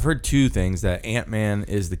I've heard 2 things, that Ant-Man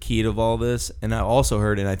is the key to all this, and I also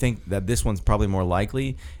heard, and I think that this one's probably more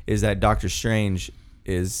likely, is that Doctor Strange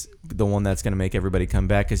is the one that's going to make everybody come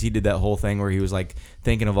back, because he did that whole thing where he was like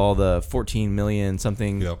thinking of all the 14 million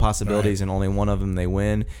something possibilities, and only one of them they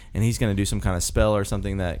win, and he's going to do some kind of spell or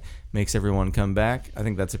something that makes everyone come back. I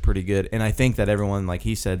think that's a pretty good, and I think that everyone, like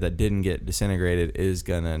he said, that didn't get disintegrated is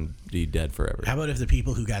going to be dead forever. How about if the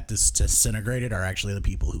people who got disintegrated are actually the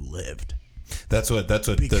people who lived? That's what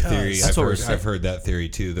the Because- theory. That's what we're I've heard that theory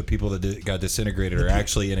too. The people that got disintegrated are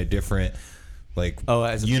actually in a different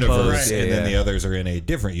as universe, opposed- and yeah, then yeah. the others are in a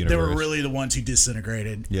different universe. They were really the ones who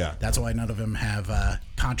disintegrated. Yeah. That's why none of them have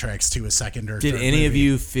contracts to a second or Did third any of movie.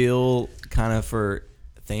 you feel kind of for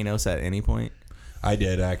Thanos at any point? I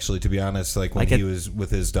did, actually, to be honest. Like when Like he was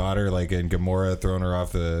with his daughter, like in Gamora throwing her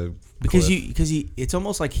off the Because cliff. it's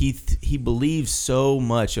almost like he believes so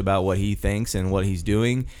much about what he thinks and what he's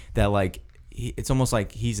doing that like it's almost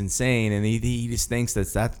like he's insane, and he just thinks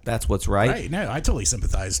that's what's right. Right. No, I totally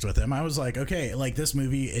sympathized with him. I was like, okay, like this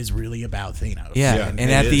movie is really about Thanos. Yeah, Yeah, and it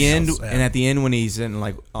at the is. end, Yeah. and at the end when he's in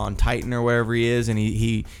like on Titan or wherever he is, and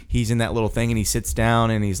he's in that little thing, and he sits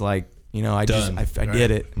down and he's like, you know, I Done.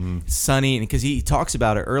 did it. It's sunny, and because he talks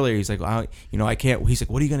about it earlier, he's like, I can't. He's like,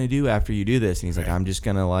 what are you gonna do after you do this? And he's like, I'm just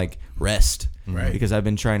gonna like rest, Right. Because I've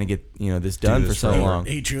been trying to get this done this for so forever. long.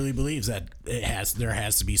 He truly believes that there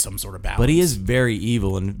has to be some sort of balance. But he is very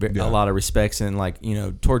evil in Yeah. a lot of respects, and like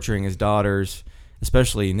torturing his daughters,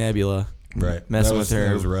 especially Nebula. Right. messing That with her.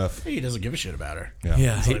 That was rough. He doesn't give a shit about her.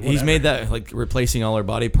 Yeah, It's like, he's whatever. made that like replacing all her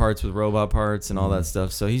body parts with robot parts and all that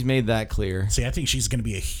stuff. So he's made that clear. See, I think she's going to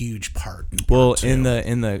be a huge part. Well, two. in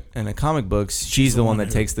the comic books, she's the one that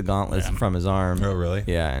who- takes the gauntlets from his arm. Oh, really?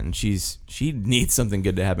 Yeah, and she needs something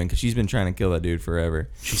good to happen because she's been trying to kill that dude forever.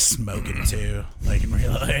 she's smoking too, like in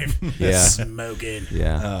real life. Yeah. Smoking.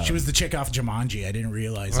 Yeah. She was the chick off Jumanji. I didn't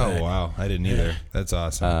realize that. Oh, wow. I didn't either. That's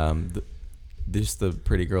awesome. This the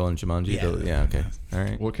pretty girl in Jumanji. Yeah. Yeah. Okay. All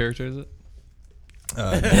right. What character is it?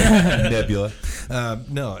 Nebula.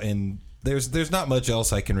 No, and there's not much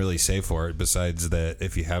else I can really say for it besides that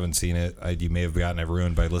if you haven't seen it, you may have gotten it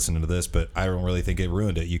ruined by listening to this, but I don't really think it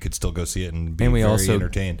ruined it. You could still go see it and be And we very also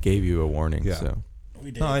entertained. gave you a warning. Yeah. So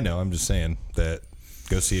We did. No, I know. I'm just saying that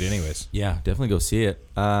go see it anyways. yeah, definitely go see it.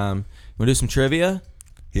 We'll do some trivia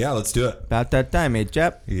Yeah, let's do it. about that time, eh,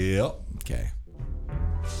 chap? Yep. Okay.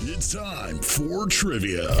 It's time for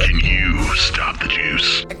trivia. Can you stop the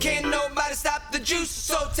juice? Can't nobody stop the juice,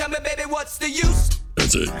 so tell me, baby, what's the use?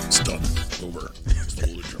 That's it. It's done. Over.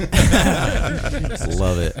 Stole the drum.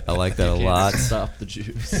 Love it. I like that a lot. Stop the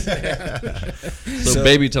juice. So,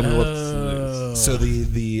 baby, tell me what's the news. So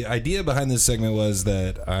the idea behind this segment was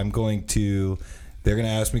that they're gonna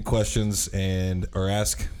ask me questions or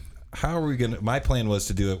ask how are we gonna. My plan was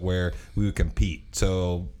to do it where we would compete.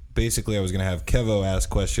 So basically, I was gonna have Kevo ask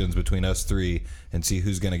questions between us three and see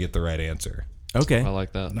who's gonna get the right answer. Okay. I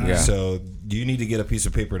like that. Yeah. So you need to get a piece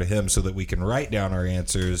of paper to him so that we can write down our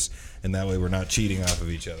answers, and that way we're not cheating off of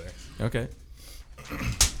each other. Okay.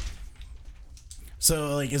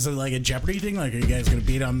 So, like, is it like a Jeopardy thing? Like, are you guys going to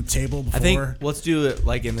beat on the table before? I think let's do it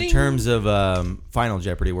like in the terms of Final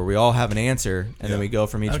Jeopardy, where we all have an answer, and then we go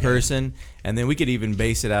from each person, and then we could even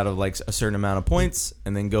base it out of like a certain amount of points,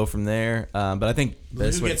 and then go from there. But I think who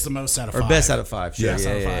gets the most out of or five? best out of five. Sure. Best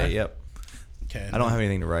Yeah, out of yeah, five? yep. Okay. I don't have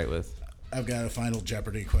anything to write with. I've got a Final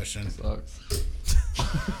Jeopardy question. Sucks.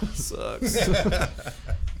 Sucks.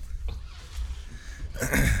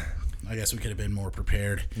 I guess we could have been more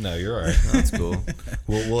prepared. No, you're all right. That's cool.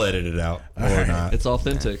 We'll edit it out or not. It's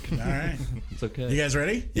authentic. All right. It's okay. You guys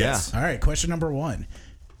ready? Yes. All right. Question number 1.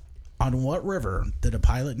 On what river did a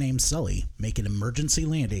pilot named Sully make an emergency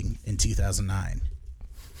landing in 2009?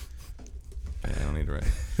 I don't need to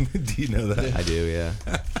write. Do you know that? I do. Yeah.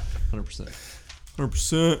 100%.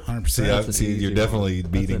 100%. 100%. See, you're definitely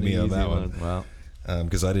beating me on that one. Well,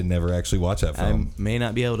 Because I didn't never actually watch that I film. may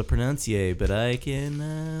not be able to pronunciate, but I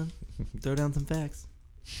can throw down some facts.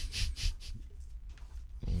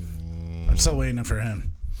 I'm still waiting for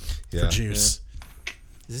him. Yeah. For juice.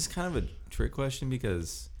 Is this kind of a trick question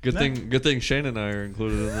because Good thing Shane and I are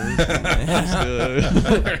included in this. That's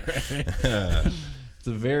good. It's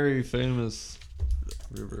a very famous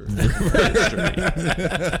river.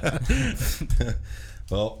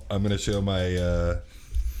 Well, I'm going to show my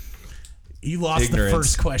You lost ignorance. the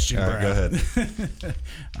first question, All bro. right, go ahead.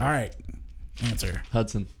 All right. Answer.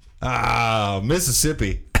 Hudson.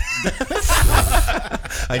 Mississippi.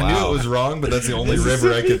 I knew it was wrong, but that's the only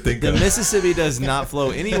river I could think the of. Mississippi does not flow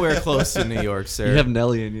anywhere close to New York, sir. You have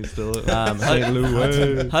Nelly in you still.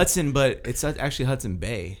 Hudson, but it's actually Hudson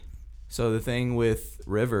Bay. So the thing with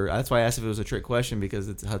river, that's why I asked if it was a trick question because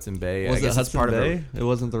it's Hudson Bay. Was I guess it it's Hudson part Bay? of It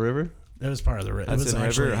wasn't the river? It was part of the river. Hudson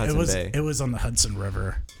River or Hudson Bay? It was on the Hudson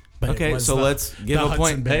River. But it Okay, was so the- let's give the a Hudson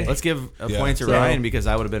point. Bay. Let's give a Yeah. point to So- Ryan because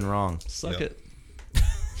I would have been wrong. Suck Yeah. it.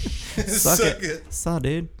 Suck it. Saw,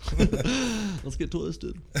 dude. Let's get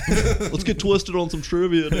twisted. Let's get twisted on some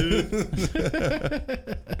trivia, dude.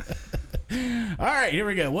 All right, here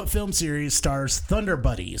we go. What film series stars Thunder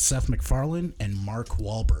Buddy, Seth MacFarlane, and Mark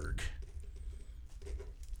Wahlberg?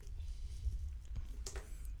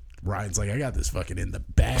 Ryan's like, I got this fucking in the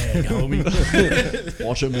bag, homie.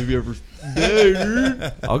 Watch that movie every day,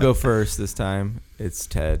 dude. I'll go first this time. It's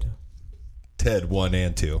Ted. Ted 1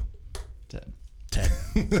 and 2. Ted. Ted.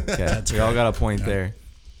 Okay, we all got a point there.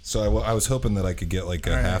 So I was hoping that I could get like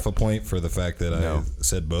a right. half a point for the fact that No. I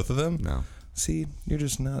said both of them. No, See, you're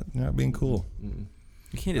just not being cool. you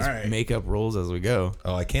can't just All right. make up rules as we go.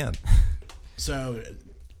 Oh, I can. So,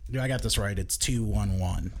 I got this right. It's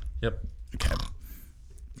 2-1-1. Yep. Okay.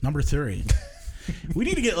 Number 3. We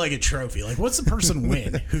need to get like a trophy. Like, what's the person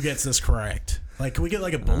win who gets this correct? Like, can we get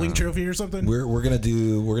like a bowling trophy or something? We're gonna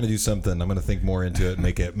do something. I'm gonna think more into it and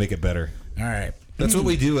make it better. All right. That's what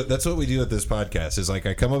we do. That's what we do at this podcast. Is like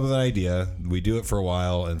I come up with an idea, we do it for a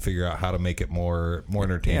while, and figure out how to make it more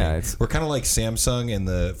entertaining. Yeah, it's- We're kind of like Samsung in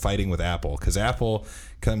the fighting with Apple, because Apple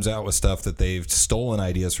comes out with stuff that they've stolen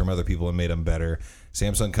ideas from other people and made them better.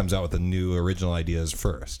 Samsung comes out with the new original ideas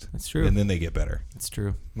first. That's true. and then they get better. It's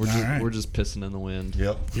true. We're just, right. we're just pissing in the wind.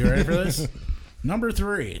 Yep. You ready for this? Number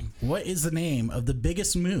 3. What is the name of the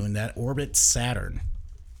biggest moon that orbits Saturn?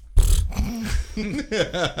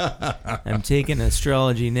 I'm taking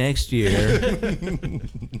astrology next year.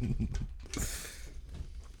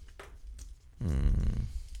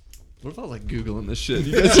 What if I was like Googling this shit?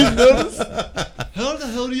 You guys didn't notice? How the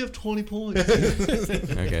hell do you have 20 points?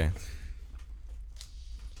 Okay.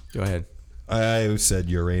 Go ahead. I said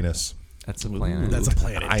Uranus. That's a planet. That's a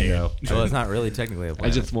planet. I dude. know. Well, it's not really technically a I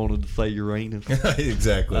planet. just wanted to say Uranus.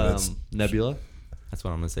 Exactly. That's Nebula. That's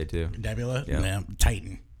what I'm gonna say too. Nebula? Yeah. No,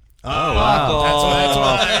 Titan. Fuck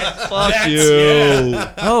That's- you.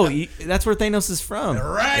 yeah. Oh, that's where Thanos is from.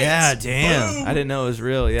 Right. Yeah, damn. Boom. I didn't know it was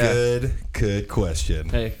real. Yeah. good question.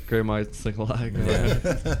 Hey, Gray might think alike. Hey,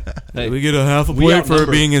 Did we get a half a We point for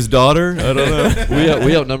outnumbered. being his daughter? I don't know.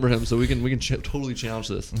 we outnumber him, so we can totally challenge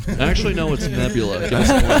this. Actually, no, it's Nebula. Give us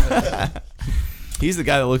a point. He's the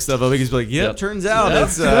guy that looks stuff up. He's like, yep, Yep. turns out Yep,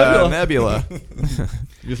 it's Nebula. Nebula.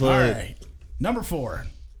 You're All fine. right. Number 4.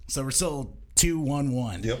 So we're still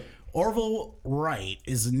 2-1-1. Yep. Orville Wright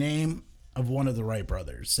is the name of one of the Wright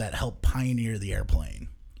brothers that helped pioneer the airplane.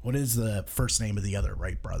 What is the first name of the other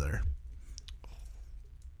Wright brother?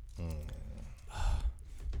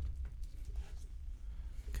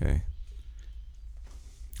 Okay.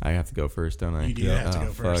 I have to go first, don't I? You do have to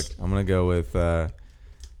go first. I'm gonna go with. I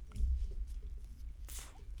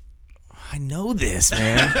know this,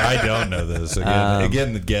 man. I don't know this.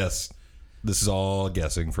 Again, the guess. This is all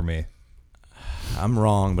guessing for me. I'm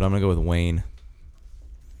wrong, but I'm gonna go with Wayne.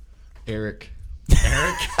 Eric.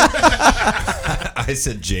 I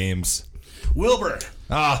said James. Wilbur.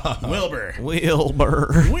 Ah, Wilbur.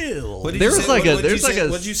 Wilbur. Will. What did There you was say- like what- a what'd you there's like say- a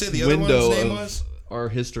what'd you say the other window one's name of was? our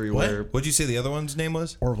history What? where What'd you say the other one's name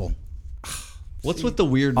was? Orville. what's with the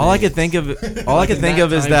weird All I names? could think of, in that is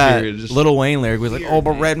time that period, just Little Wayne lyric was like, "Oh,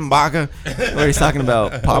 but Redenbacher," where he's talking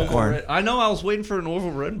about popcorn. I know. I was waiting for an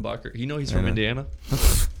Orville Redenbacher. You know he's from Indiana.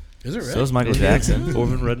 Is it really? So is Michael Jackson.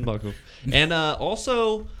 Orville Redenbacher, and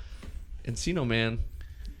also Encino Man,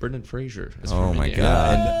 Brendan Fraser. Is Oh from my Indiana.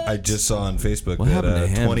 God. And I just saw on Facebook What happened to that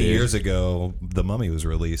him, 20 dude? years ago, The Mummy was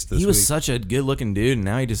released this He was week. such a good-looking dude, and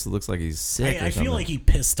now he just looks like he's sick. I or feel something. like he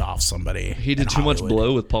pissed off somebody. He did in too much Hollywood.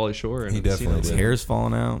 blow with Pauly Shore. And He definitely Encino his did. Man. hair's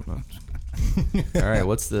falling out. All right,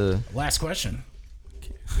 what's the? Last question.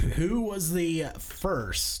 Who was the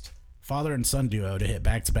first father and son duo to hit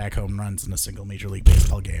back-to-back home runs in a single Major League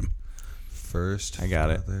Baseball game? First. I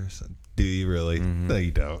got it. Do you really? No,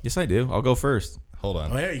 you don't. Yes, I do. I'll go first. Hold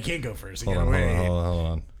on. Oh, yeah, you can't go first. You Hold gotta on. wait. Hold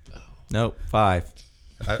on. Nope. 5,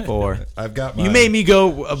 4. I've got mine. You made me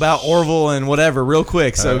go about Orville and whatever real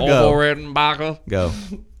quick, so Orville go. Redenbacher. Go.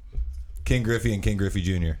 King Griffey and King Griffey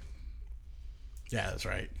Jr. Yeah, that's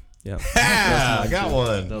right. Yep. Ah, I got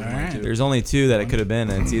one. That was All mine right. too. There's only 2 that it could have been,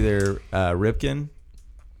 and it's either Ripken,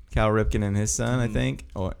 Cal Ripken and his son, I think,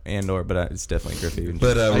 or but it's definitely Griffey.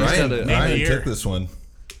 But I just Ryan, had a- Name Ryan the year. took this one.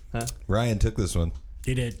 Huh? Ryan took this one.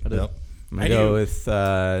 He did. Yep. I'm I gonna go do. with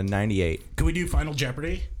 98. Could we do Final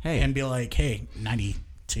Jeopardy? Hey. And be like, hey,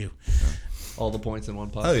 92. All the points in one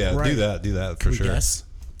pot. Oh yeah, Right. do that for Can we sure. guess?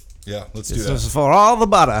 Yeah, let's do This that. is for all the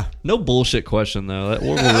butter. No bullshit question though.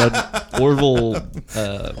 That Orville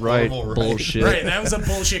Wright Orville Wright. bullshit. Right, that was a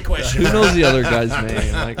bullshit question. Who knows the other guy's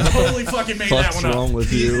name? Like, what Totally fucking made the that fuck's one up. wrong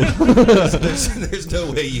with you? There's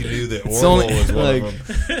no way you knew that Orville only- was one like, of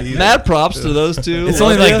them. Either. Mad props to those two. It's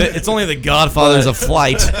only Love like ya. it's only the Godfathers of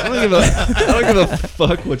flight. I don't give a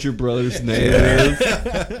fuck what your brother's name is.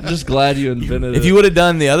 I'm just glad you invented If it. you would have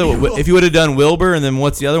done the other one, if you would have done Wilbur and then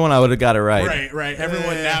what's the other one, I would have got it right. Right, right.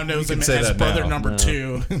 Everyone now knows you him can say as that brother now. number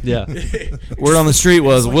 2. Yeah. Word on the street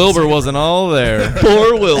was Wilbur wasn't all there.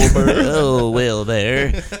 Poor Wilbur. Oh,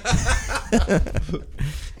 Wilbur.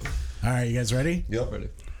 All right, you guys ready? Yep.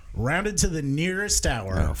 Rounded to the nearest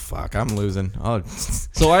hour. Oh fuck, I'm losing. Oh,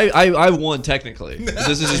 So I won technically.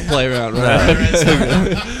 This is just play around,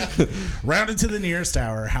 right? Rounded to the nearest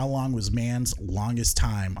hour, how long was man's longest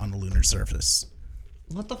time on the lunar surface?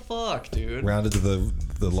 What the fuck, dude? Rounded to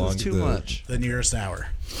the long. This is too the, much. The nearest hour.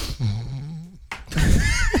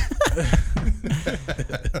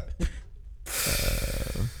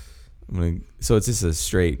 so it's just a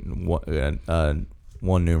straight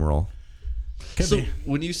one numeral. Could So be.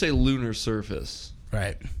 when you say lunar surface,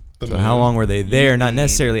 Right. So how long were they there? Not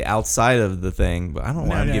necessarily outside of the thing, but I don't know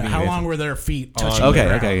why No, I'm no, giving how you long were their feet touching Okay, the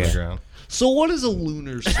ground? okay, on the yeah. ground. so what is a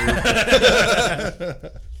lunar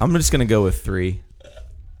surface? I'm just gonna go with 3.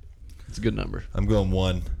 It's a good number. I'm going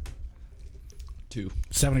 1.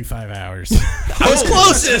 75 hours. I was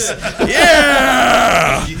closest.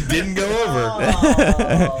 Yeah. You didn't go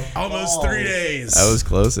over. Almost 3 days. I was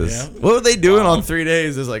closest. Yeah. What were they doing on 3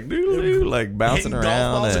 days? It's like doo-doo, like bouncing Hitting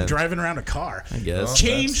around golf balls and and driving around a car. I guess.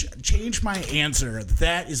 Change my answer.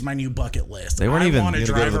 That is my new bucket list. They weren't even- I want to You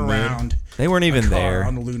gonna go to drive the moon? around. They weren't even a car there.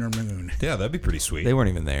 on the lunar moon. Yeah, that'd be pretty sweet. They weren't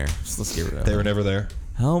even there. So let's get rid of They them. were never there.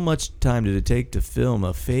 How much time did it take to film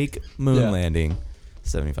a fake moon Yeah. landing?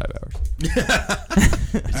 75 hours.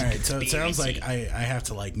 All right, so it sounds like I have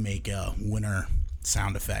to like make winter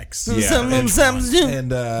sound effects. Yeah,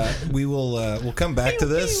 and we'll come back to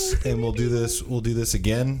this, and we'll do this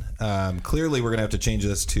again. Clearly, we're gonna have to change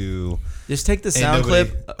this to Just take the sound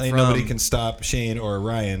clip. Ain't from, nobody can stop Shane or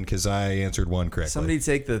Ryan because I answered one correctly. Somebody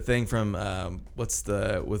take the thing from what's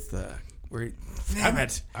the with the where? Damn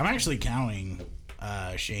it! I'm actually counting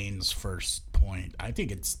Shane's first point. I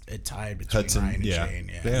think it tied between Hudson, Ryan and yeah.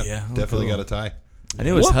 Shane. Yeah, definitely cool. got a tie. I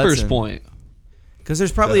knew it was What Hudson. first point? Because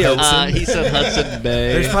there's probably a He said Hudson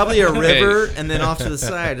Bay. there's probably a river, and then off to the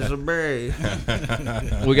side is a bay.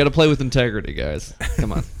 We got to play with integrity, guys.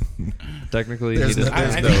 Come on. Technically, There's he doesn't. no-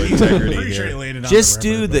 I no think he's integrity pretty sure here. he landed on Just the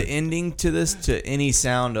do river, the but- ending to this to any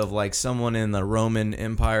sound of like someone in the Roman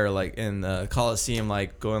Empire, like in the Colosseum,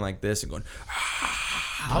 like going like this and going.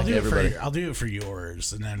 I'll do everybody. it for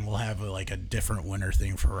yours, and then we'll have a different winter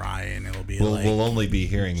thing for Ryan. It'll be We'll, like we'll only be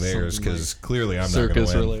hearing theirs because clearly I'm not going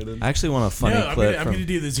Circus to win. related. I actually want a funny no, I'm clip gonna from.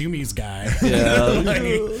 do the Zoomies guy. Yeah.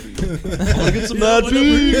 Like, Get some mad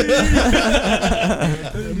P.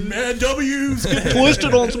 Mad W's.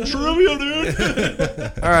 Twisted on some trivia, dude.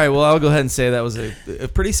 All right, well, I'll go ahead and say that was a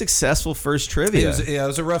pretty successful first trivia. It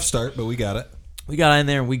was a rough start, but we got it. We got in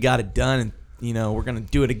there and we got it done, and we're gonna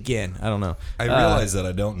do it again. I don't know. I realize that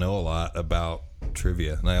I don't know a lot about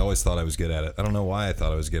trivia, and I always thought I was good at it. I don't know why I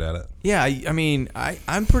thought I was good at it. Yeah, I mean,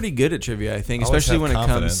 I'm pretty good at trivia. I think, I always especially have when it comes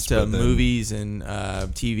confidence, to but then- movies and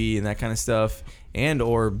TV and that kind of stuff, and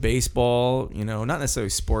or baseball. Not necessarily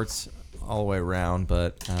sports all the way around,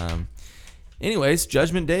 but. Anyways,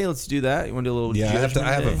 Judgment Day. Let's do that. You want to do a little? Yeah, I Judgment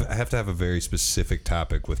Day? have to have a very specific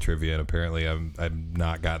topic with trivia, and apparently I've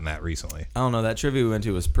not gotten that recently. I don't know. That trivia we went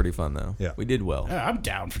to was pretty fun, though. Yeah. We did well. I'm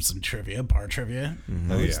down for some trivia, bar trivia.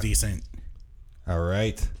 Oh, It's yeah. decent. All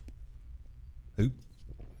right. Oop,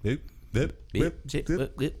 oop, oop, Beep, oop, chip, oop.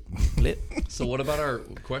 lip, lip, lip. So, what about our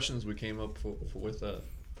questions we came up with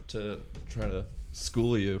to try to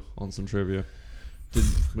school you on some trivia? Did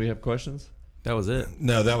we have questions? That was it.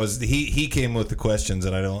 No, that was he came with the questions,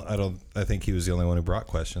 and I think he was the only one who brought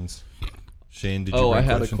questions. Shane, did you? Oh, bring I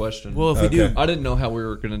had question? a question. Well, if we Okay. do, I didn't know how we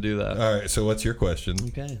were going to do that. All right. So, what's your question?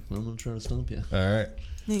 Okay, I'm going to try to stump you. All right.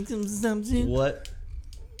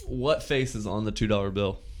 What face is on the $2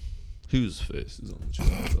 bill? Whose face is on the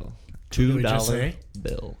 $2 bill? Did we just $2 say?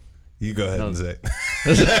 bill. You go ahead No. and say.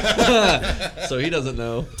 So he doesn't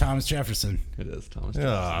know. Thomas Jefferson. It is Thomas.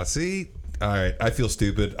 Ah, see. All right. I feel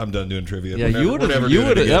stupid. I'm done doing trivia. Yeah, We're never- you would we're never have. You doing it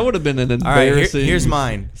would have. again. That would have been an all right. embarrassing. Here's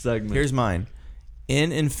mine. segment. Here's mine.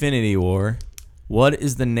 In Infinity War, what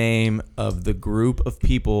is the name of the group of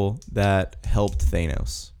people that helped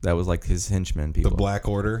Thanos? That was like his henchmen people. The Black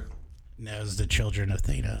Order, That was the children of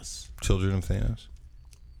Thanos. Children of Thanos.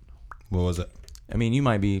 What was it? I mean, it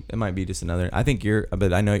might be just another. I think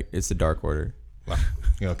but I know it's the Dark Order.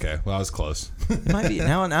 Okay. Well, I was close. It might be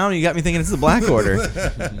now. You got me thinking it's the Black Order. I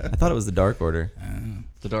thought it was the Dark Order.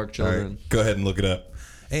 The Dark All Children. right. Go ahead and look it up.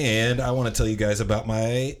 And I want to tell you guys about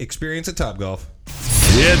my experience at Topgolf.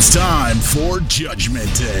 It's time for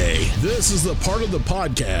Judgment Day. This is the part of the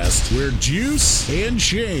podcast where Juice and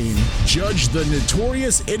Shane judge the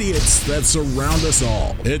notorious idiots that surround us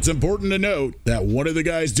all. It's important to note that one of the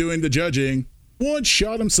guys doing the judging once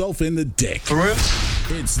shot himself in the dick. For real?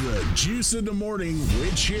 It's the Juice in the Morning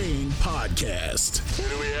with Shane podcast. What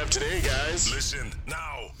do we have today, guys? Listen now.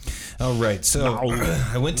 All right, so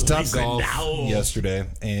I went to Listen Topgolf now. yesterday,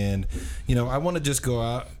 and I want to just go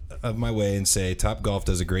out of my way and say Topgolf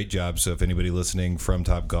does a great job. So if anybody listening from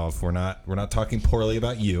Topgolf, we're not talking poorly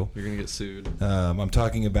about you. You're gonna get sued. I'm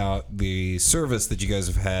talking about the service that you guys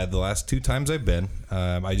have had the last 2 times I've been.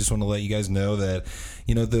 I just want to let you guys know that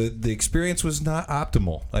the experience was not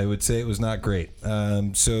optimal. I would say it was not great.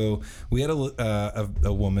 So we had a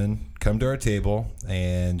woman come to our table,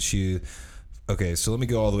 and she. Okay, so let me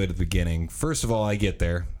go all the way to the beginning. First of all, I get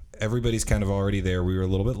there. Everybody's kind of already there. We were a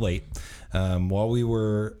little bit late.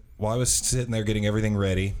 While I was sitting there getting everything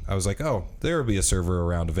ready, I was like, oh, there will be a server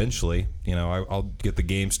around eventually. I'll get the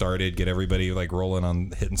game started, get everybody like rolling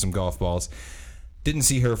on hitting some golf balls. Didn't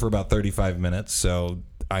see her for about 35 minutes, so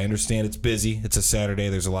I understand it's busy. It's a Saturday.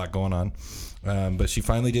 There's a lot going on. But she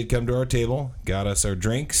finally did come to our table, got us our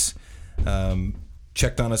drinks.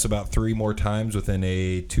 checked on us about 3 more times within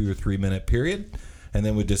a 2 or 3 minute period, and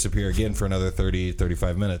then would disappear again for another 30,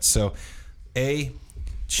 35 minutes. So,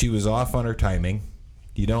 she was off on her timing.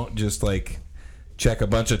 You don't just like check a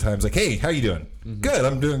bunch of times like, hey, how you doing? Good,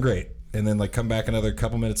 I'm doing great. And then like come back another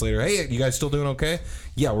couple minutes later, hey, you guys still doing okay?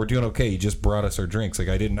 Yeah, we're doing okay. You just brought us our drinks. Like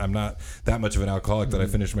I'm not that much of an alcoholic that I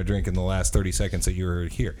finished my drink in the last 30 seconds that you were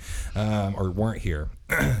here or weren't here.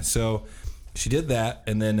 So she did that,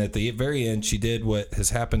 and then at the very end, she did what has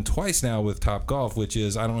happened twice now with Topgolf, which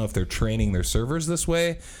is, I don't know if they're training their servers this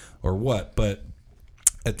way or what, but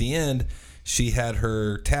at the end, she had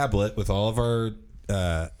her tablet with all of our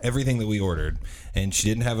everything that we ordered, and she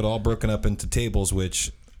didn't have it all broken up into tables,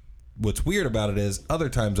 which what's weird about it is other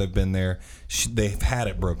times I've been there, they've had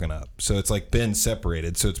it broken up. So it's like been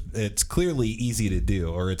separated. So it's clearly easy to do,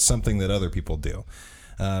 or it's something that other people do.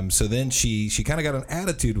 So then she kind of got an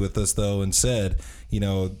attitude with us, though, and said,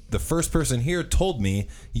 the first person here told me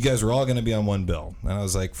you guys were all going to be on one bill. And I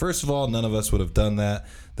was like, first of all, none of us would have done that.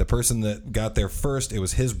 The person that got there first, it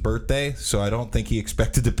was his birthday, so I don't think he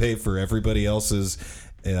expected to pay for everybody else's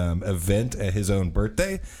event at his own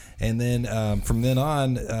birthday. And then from then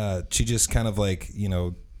on, she just kind of like,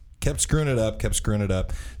 kept screwing it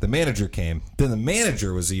up. The manager came. Then the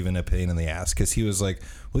manager was even a pain in the ass because he was like,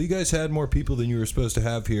 well, you guys had more people than you were supposed to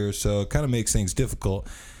have here, so it kind of makes things difficult.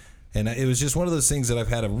 And it was just one of those things that I've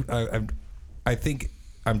had I think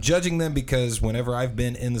I'm judging them because whenever I've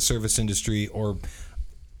been in the service industry or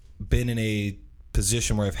been in a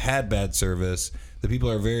position where I've had bad service, the people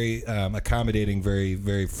are very accommodating, very,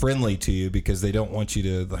 very friendly to you because they don't want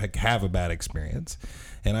you to have a bad experience.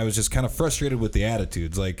 And I was just kind of frustrated with the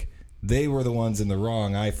attitudes. Like, they were the ones in the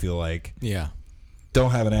wrong, I feel like. Yeah.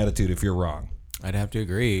 Don't have an attitude if you're wrong. I'd have to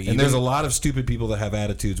agree. And there's a lot of stupid people that have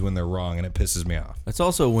attitudes when they're wrong, and it pisses me off. That's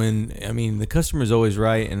also when, the customer's always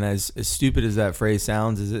right, and as stupid as that phrase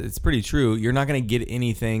sounds, it's pretty true. You're not going to get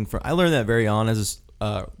anything from... I learned that very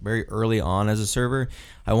early on as a server.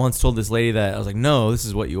 I once told this lady that, I was like, no, this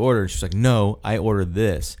is what you ordered. She's like, no, I ordered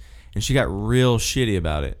this. And she got real shitty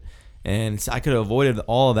about it. And I could have avoided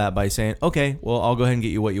all of that by saying, okay, well, I'll go ahead and get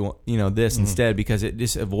you what you want, this instead, because it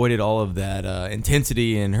just avoided all of that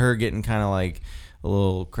intensity and her getting kind of like a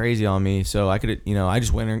little crazy on me. So I could, I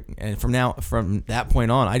just went, and from that point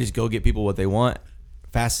on, I just go get people what they want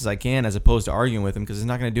fast as I can, as opposed to arguing with them, because it's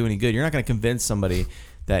not going to do any good. You're not going to convince somebody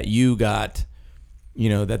that you got,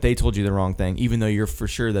 that they told you the wrong thing, even though you're for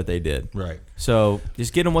sure that they did. Right. So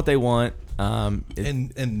just get them what they want. And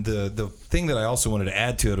the thing that I also wanted to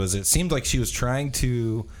add to it was it seemed like she was trying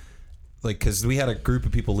to, because we had a group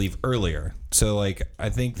of people leave earlier. So, I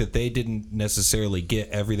think that they didn't necessarily get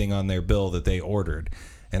everything on their bill that they ordered.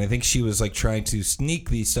 And I think she was, trying to sneak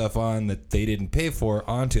the stuff on that they didn't pay for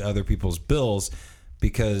onto other people's bills,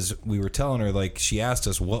 because we were telling her, she asked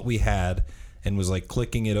us what we had and was,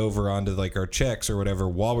 clicking it over onto, our checks or whatever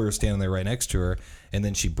while we were standing there right next to her. And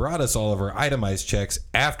then she brought us all of our itemized checks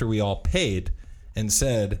after we all paid and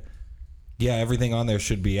said, yeah, everything on there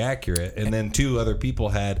should be accurate. And then 2 other people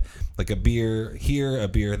had a beer here, a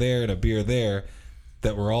beer there, and a beer there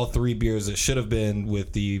that were all 3 beers that should have been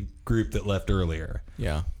with the group that left earlier.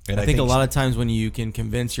 Yeah. And I think a lot of times when you can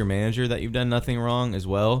convince your manager that you've done nothing wrong as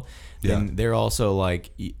well, then they're also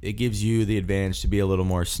it gives you the advantage to be a little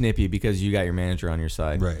more snippy because you got your manager on your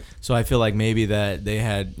side. Right. So I feel like maybe that they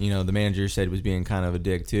had, the manager said was being kind of a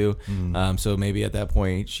dick too. So maybe at that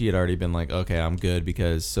point she had already been like, okay, I'm good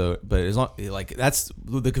but as long, that's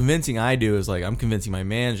the convincing I do is I'm convincing my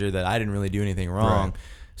manager that I didn't really do anything wrong. Right.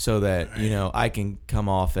 So that, I can come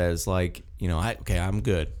off as I'm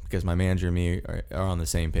good because my manager and me are on the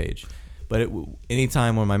same page. But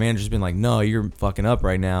anytime when my manager's been like, no, you're fucking up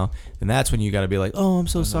right now, then that's when you got to be like, oh, I'm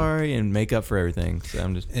so sorry, and make up for everything. So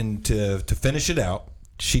I'm just... And to finish it out,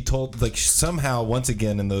 she told, somehow, once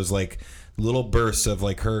again, in those, little bursts of,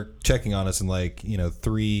 her checking on us in,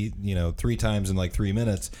 3 times in, 3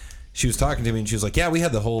 minutes, she was talking to me and she was like, yeah, we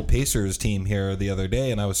had the whole Pacers team here the other day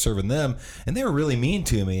and I was serving them and they were really mean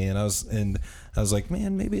to me. And I was like,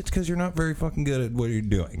 man, maybe it's because you're not very fucking good at what you're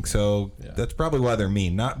doing. So that's probably why they're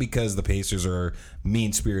mean, not because the Pacers are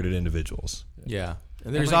mean-spirited individuals. Yeah.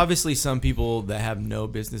 And there's obviously some people that have no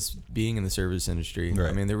business being in the service industry. Right.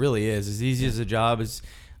 I mean, there really is. As easy as a job as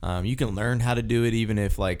you can learn how to do it, even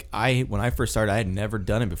if when I first started, I had never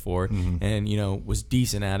done it before, and was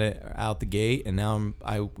decent at it out the gate, and now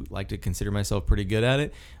I like to consider myself pretty good at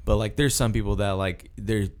it. But there's some people that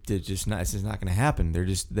they're just not. It's just not going to happen.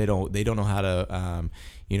 They don't know how to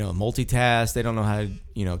multitask. They don't know how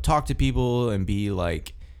to talk to people and be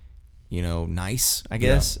nice, I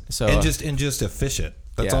guess. Yeah. So and just efficient.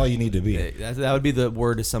 That's all you need to be. That would be the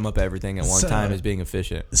word to sum up everything at one time, is being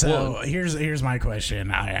efficient. So here's my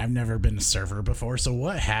question. I've never been a server before. So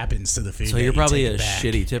what happens to the food? So you're probably a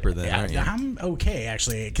shitty tipper then, aren't you? I'm okay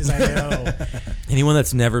actually, because I know anyone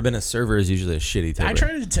that's never been a server is usually a shitty tipper. I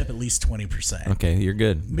try to tip at least 20%. Okay, you're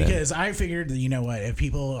good. Because I figured that, you know what, if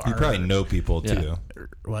people are... You probably know people too.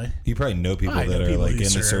 What? You probably know people that are like in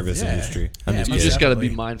the service industry. You just got to be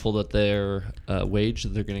mindful that their wage that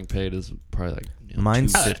they're getting paid is probably like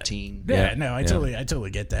mine's $2.15. I totally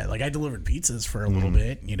get that. Like I delivered pizzas for a little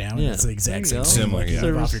bit, and it's the exact same similar. You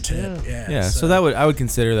live off your tip. So that I would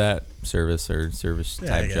consider that service or service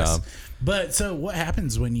type job. But so what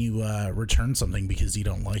happens when you return something because you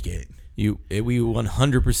don't like it? We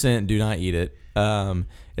 100% do not eat it.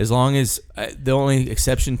 As long as the only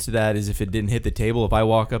exception to that is if it didn't hit the table. If I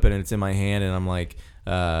walk up and it's in my hand and I'm like,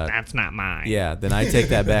 that's not mine. Yeah, then I take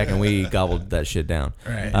that back and we gobbled that shit down.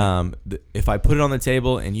 Right. If I put it on the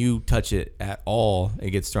table and you touch it at all,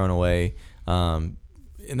 it gets thrown away.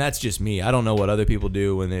 And that's just me. I don't know what other people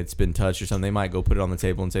do when it's been touched or something. They might go put it on the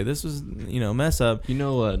table and say, "This was, mess up."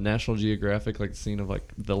 National Geographic, like the scene of like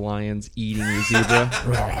the lions eating the zebra.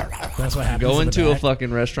 That's what happens. Go into a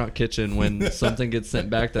fucking restaurant kitchen when something gets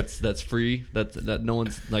sent back that's free, that no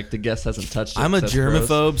one's like the guest hasn't touched it. I'm a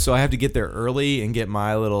germaphobe, so I have to get there early and get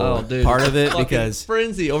my little part of it because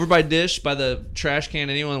frenzy over by Dish by the trash can.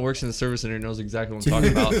 Anyone that works in the service center knows exactly what I'm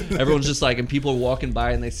talking about. Everyone's just like, and people are walking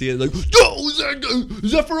by and they see it like, "Yo,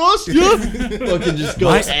 is that for us?" Yeah. Fucking just go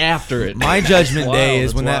after it. My judgment day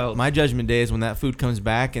is when that food comes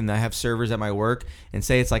back and I have servers at my work and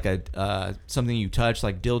say it's like a something you touch,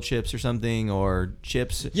 like dill chips or something, or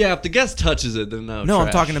chips. Yeah, if the guest touches it, then no. No, trash.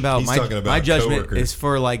 I'm talking about my judgment coworkers. is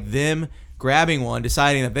for like them grabbing one,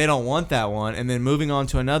 deciding that they don't want that one, and then moving on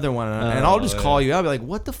to another one. And I'll just call you. I'll be like,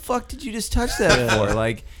 "What the fuck did you just touch that for?"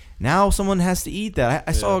 Like now someone has to eat that.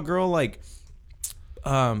 I saw a girl like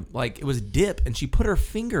it was dip and she put her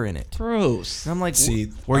finger in it. Gross. And I'm like,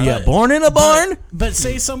 were you born in a barn? But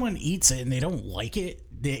say someone eats it and they don't like it.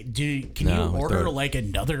 Can you order like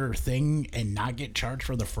another thing and not get charged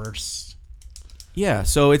for the first? Yeah,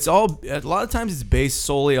 so it's a lot of times it's based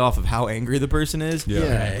solely off of how angry the person is.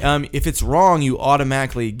 Yeah. If it's wrong, you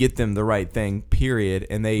automatically get them the right thing, period.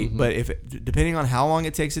 And but depending on how long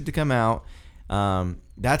it takes it to come out,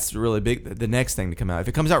 that's really big. The next thing to come out. If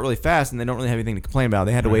it comes out really fast and they don't really have anything to complain about,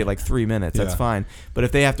 they had to wait like 3 minutes. That's fine. But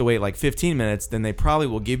if they have to wait like 15 minutes, then they probably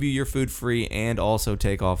will give you your food free and also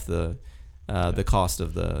take off the cost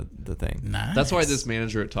of the thing. Nice. That's why this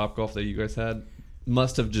manager at Topgolf that you guys had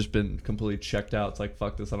must have just been completely checked out. It's like,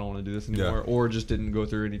 fuck this, I don't want to do this anymore, or just didn't go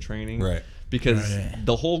through any training. Right. Because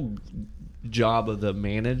the whole job of the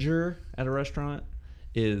manager at a restaurant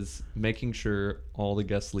is making sure all the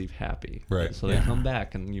guests leave happy, right? So they come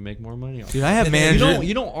back and you make more money off. Dude, I have managers.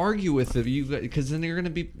 You don't argue with them, because then you're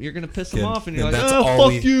gonna piss them off, and you're like, that's oh,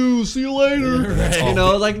 fuck you, see you later. Right.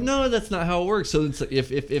 Like, no, that's not how it works. So it's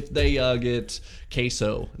if they get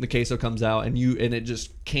queso, and the queso comes out and it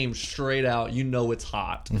just came straight out, it's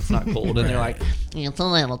hot, it's not cold, and they're like, it's a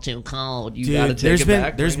little too cold. You gotta take it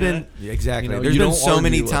back. There's been so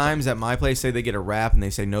many times at my place, say they get a wrap and they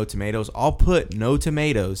say no tomatoes. I'll put no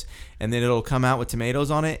tomatoes, and then it'll come out with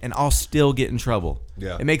tomatoes on it, and I'll still get in trouble.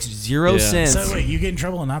 Yeah, it makes zero sense. So wait, you get in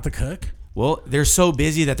trouble and not the cook? Well, they're so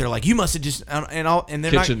busy that they're like, you must have just and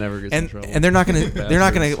they're kitchen not, never gets in trouble. And they're not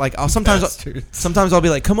gonna like. Sometimes I'll be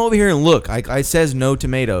like, come over here and look. I says no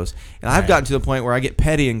tomatoes, and I've gotten to the point where I get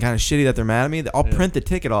petty and kind of shitty that they're mad at me. I'll print the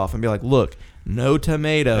ticket off and be like, look, no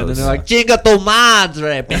tomatoes. And then they're like, chinga tu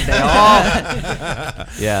madre, pendejo.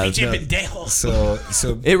 Yeah. So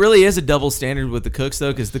it really is a double standard with the cooks,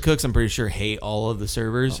 though, because the cooks, I'm pretty sure, hate all of the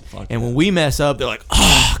servers. And when we mess up, they're like,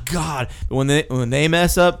 oh god. But when they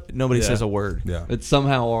mess up, nobody says a word. Yeah, it's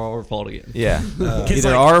somehow our fault again. Yeah,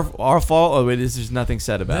 either our fault or it is just nothing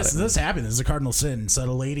said about it. This happened. This is a cardinal sin. So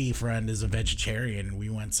the lady friend is a vegetarian. We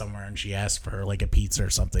went somewhere and she asked for like a pizza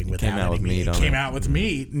or something without any meat. It came out with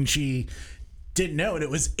meat, and she didn't know it. It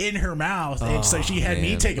was in her mouth, and so she had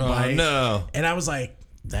me take a bite. No, and I was like,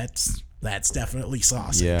 "That's definitely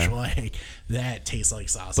sausage. Yeah. Like that tastes like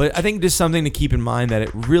sausage." But I think just something to keep in mind that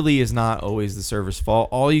it really is not always the server's fault.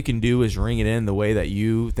 All you can do is ring it in the way that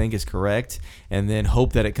you think is correct, and then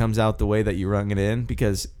hope that it comes out the way that you rung it in.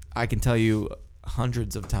 Because I can tell you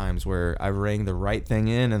hundreds of times where I rang the right thing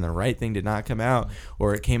in and the right thing did not come out,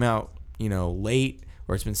 or it came out, late,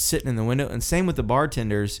 or it's been sitting in the window. And same with the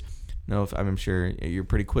bartenders. I'm sure you're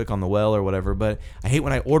pretty quick on the well or whatever, but I hate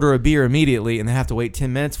when I order a beer immediately and then have to wait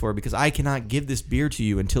 10 minutes for it, because I cannot give this beer to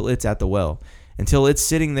you until it's at the well, until it's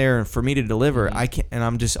sitting there for me to deliver. I can't, and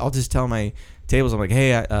I'll just tell tables. I'm like,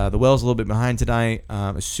 hey, the well's a little bit behind tonight.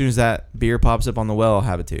 As soon as that beer pops up on the well, I'll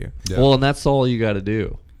have it to you. Yeah. Well, and that's all you got to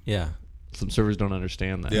do. Yeah. Some servers don't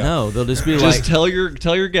understand that. Yeah. No, they'll just be Just like, tell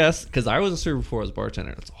your guests, because I was a server before I was a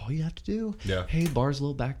bartender. That's all you have to do. Yeah. Hey, bar's a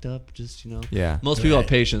little backed up. Just Yeah. Most people have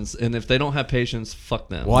patience, and if they don't have patience, fuck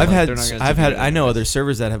them. well, Like, I they're not gonna know anyways. other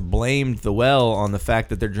servers that have blamed the well on the fact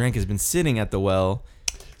that their drink has been sitting at the well.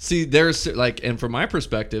 See, there's like, and from my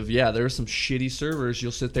perspective, yeah, there are some shitty servers.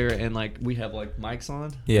 You'll sit there and like we have like mics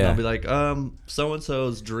on. Yeah. And I'll be like, so and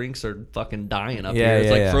so's drinks are fucking dying up Yeah, here. It's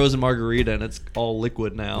yeah, like yeah. frozen margarita, and it's all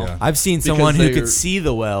liquid now. Yeah. I've seen Because someone who they're- could see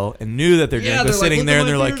the well and knew that their drink Yeah, was they're like, sitting "Look there, at and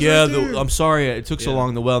my they're like, beer's "Yeah, right there." I'm sorry, it took so Yeah. long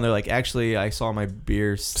in the well." And they're like, "Actually, I saw my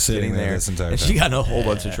beer sitting there," this entire and time. she got in a whole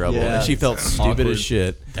bunch of trouble. Yeah. And she felt stupid Awkward. as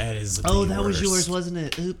shit. That is the worst. wasn't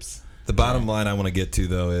it? Oops. The bottom line I want to get to,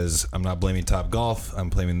 though, is I'm not blaming Top Golf. I'm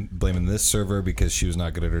blaming this server because she was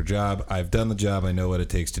not good at her job. I've done the job. I know what it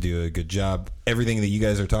takes to do a good job. Everything that you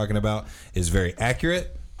guys are talking about is very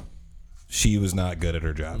accurate. She was not good at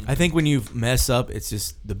her job. I think when you mess up, it's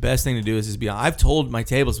just the best thing to do is just be honest. I've told my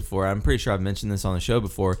tables before. I'm pretty sure I've mentioned this on the show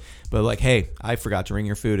before. But like, hey, I forgot to bring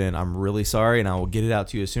your food in. I'm really sorry, and I will get it out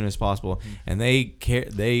to you as soon as possible. And they care.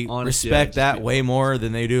 They Honest, respect yeah, just that be way more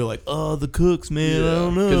than they do like, oh, the cooks, man. I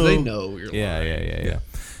don't know. Because they know you're Yeah, lying. yeah.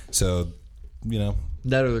 So,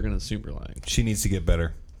 That or they're gonna assume you're lying. she needs to get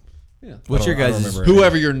better. Yeah. What's your I don't guys' remember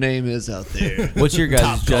Whoever your name is out there. What's your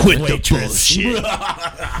guys' judgment?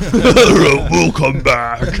 We'll come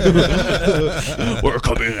back. We're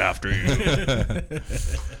coming after you.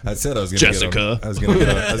 I said I was going to Jessica. I was going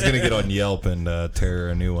to get on Yelp and tear her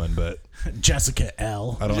a new one, but Jessica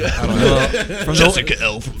L. I don't know. From Jessica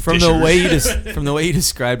L. from the way you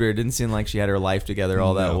described her, it didn't seem like she had her life together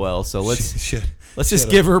all that No. well. So let's She just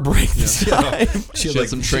give her a break this time. She had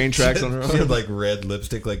some train tracks on her She had like red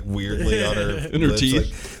lipstick, like weirdly on her In her lips,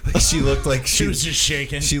 teeth. Like she looked like She was just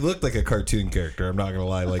shaking. She looked like a cartoon character. I'm not gonna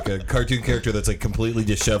lie, like a cartoon character that's like completely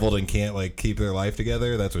disheveled and can't like keep their life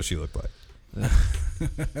together. That's what she looked like.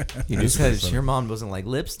 You just said your mom wasn't like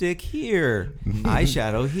lipstick here,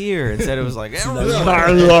 eyeshadow here. Instead, it was like,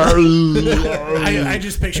 I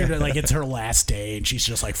just pictured it like it's her last day and she's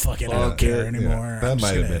just like, fuck it, I don't care anymore. That I'm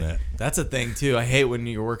just might have gonna- been it. that's a thing too. I hate when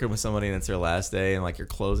you're working with somebody and it's their last day and like you're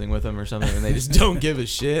closing with them or something and they just don't give a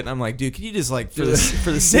shit. And I'm like, dude, can you just like for the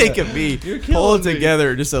sake of me, pull it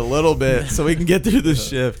together just a little bit so we can get through this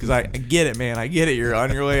shift? Because I get it, man. I get it. You're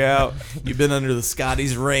on your way out. You've been under the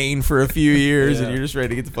Scotty's reign for a few years and you're just ready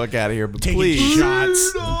to get the fuck out of here. But Taking please,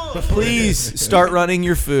 shots. please start running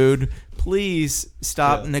your food. Please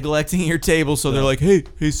stop neglecting your table. So they're like, hey,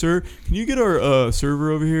 sir, can you get our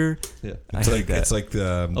server over here? Yeah. I hate that. It's like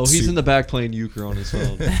the Oh, he's in the back playing euchre on his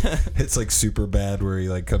phone. It's like super bad where he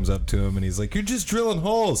like comes up to him and he's like, "You're just drilling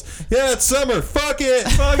holes." Yeah, it's summer. Fuck it.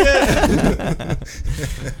 Fuck it.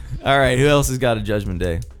 All right, who else has got a Judgment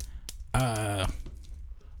Day?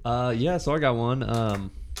 Yeah, so I got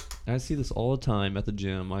one. I see this all the time at the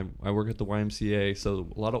gym. I work at the YMCA, so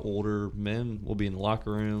a lot of older men will be in the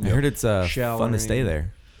locker room. I heard it's fun showering. to stay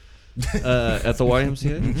there. At the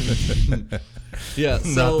YMCA? Yeah, so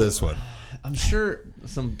Not this one. I'm sure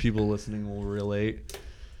some people listening will relate.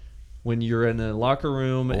 When you're in a locker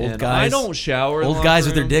room and guys- I don't shower. in the Old guys locker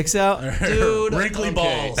with their room. dicks out? Dude, Wrinkly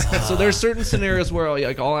balls. So there's certain scenarios where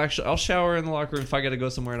I'll shower in the locker room if I got to go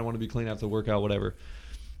somewhere and I want to be clean after the workout, whatever.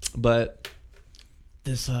 But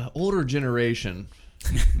this older generation,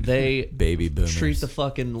 they Baby boomers. treat the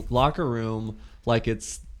fucking locker room like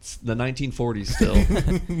it's the 1940s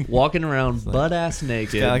still, walking around butt ass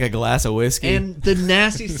naked. Got like a glass of whiskey. And the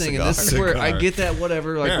nastiest thing, and this is where I get that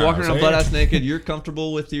whatever, like Yeah, walking around see? butt ass naked, you're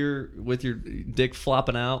comfortable with your dick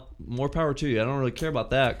flopping out. More power to you. I don't really care about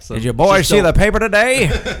that. So Did your boys see the paper today?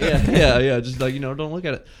 yeah. Just like, don't look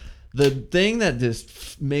at it. The thing that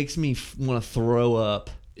just makes me want to throw up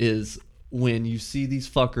is when you see these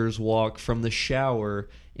fuckers walk from the shower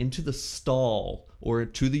into the stall or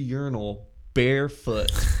to the urinal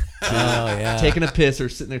barefoot. Oh, yeah. Taking a piss or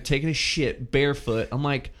sitting there taking a shit barefoot. I'm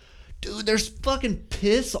like, dude, there's fucking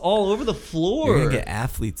piss all over the floor. You're going to get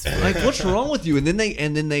athletes. Like, what's wrong with you? And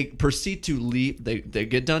then they proceed to leave. They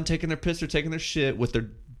get done taking their piss or taking their shit with their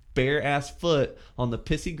bare ass foot on the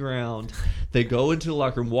pissy ground. They go into the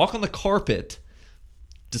locker room, walk on the carpet.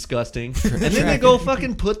 Disgusting. And then they go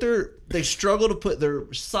fucking they struggle to put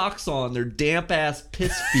their socks on, their damp ass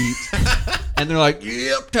piss feet. And they're like,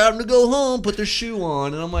 yep, time to go home, put their shoe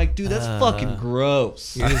on. And I'm like, dude, that's fucking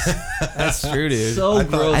gross. That's true, dude. So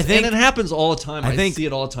gross. I think, and it happens all the time. I think see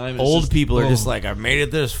it all the time. Old people are just like, I've made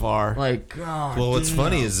it this far. Like, God. Well, what's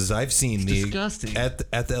funny is I've seen disgusting. at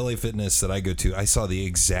the LA Fitness that I go to, I saw the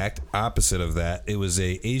exact opposite of that. It was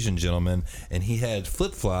a Asian gentleman, and he had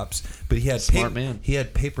flip flops, but he had he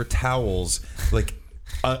had paper towels like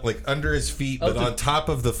under his feet, but on top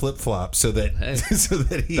of the flip flop, so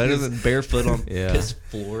that he better than barefoot on piss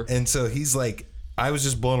floor. And so he's like, I was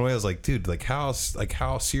just blown away. I was like, dude, how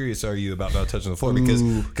serious are you about not touching the floor?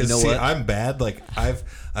 Because I'm bad. Like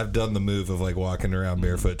I've done the move of like walking around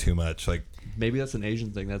barefoot too much. Like maybe that's an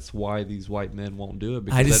Asian thing. That's why these white men won't do it,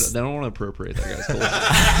 because they don't want to appropriate that guy's culture.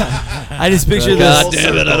 I just picture God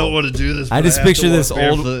damn it, I don't want to do this. I just picture this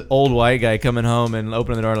old white guy coming home and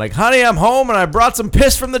opening the door like, honey, I'm home and I brought some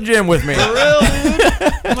piss from the gym with me. For real, dude?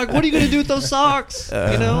 I'm like, what are you gonna do with those socks?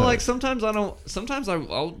 Like sometimes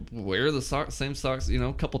I'll wear the same socks,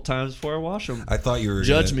 a couple times before I wash them. I thought you were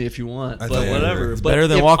judge me if you want, but whatever. It's better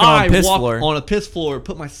than walking on a piss floor. On a piss floor,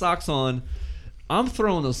 put my socks on. I'm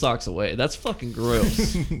throwing those socks away. That's fucking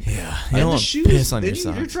gross. Yeah. You don't want piss on your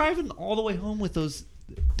socks. You're driving all the way home with those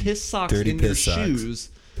piss socks in your shoes.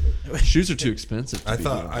 Shoes are too expensive. I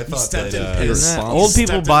thought that old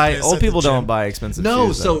people don't buy expensive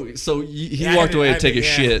shoes. So he walked away to take a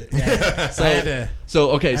shit. Yeah.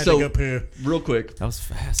 So go poo. Real quick. That was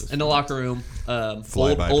fast. In the locker room,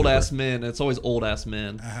 old ass men. It's always old ass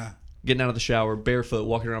men. Getting out of the shower, barefoot,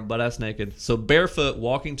 walking around butt ass naked. So barefoot,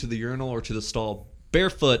 walking to the urinal or to the stall,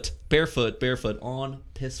 barefoot on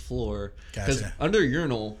piss floor. Because under a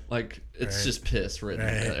urinal, like it's just piss written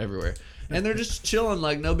everywhere. And they're just chilling,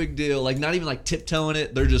 like no big deal, like not even like tiptoeing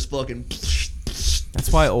it. They're just fucking.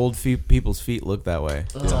 That's why old people's feet look that way.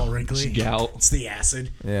 It's all wrinkly. It's gout. It's the acid.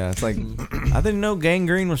 Yeah, it's like I didn't know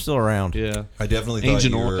gangrene was still around. Yeah, I definitely thought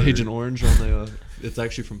Agent Orange on the. It's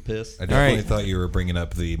actually from piss. I definitely thought you were bringing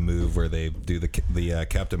up the move where they do the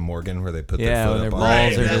Captain Morgan, where they put their foot up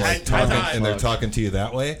balls and they're talking to you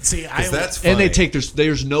that way. See, that's funny. And they take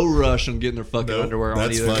there's no rush on getting their fucking underwear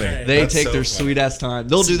on either. Funny. They take their sweet ass time.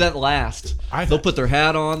 They'll do that last. They'll put their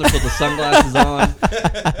hat on. They'll put the sunglasses on.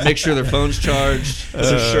 Make sure their phone's charged. Put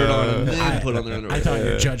their shirt on, and then put on their underwear. I thought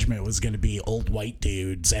your judgment was going to be old white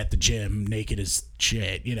dudes at the gym naked as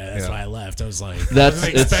shit. That's why I left. I was like,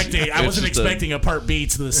 I wasn't expecting a part B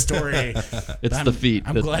to the story. It's the feet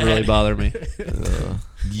that really bother me.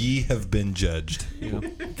 Ye have been judged.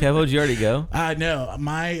 Kevo, did you already go? No,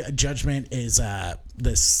 my judgment is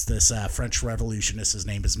this French revolutionist. His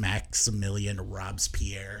name is Maximilien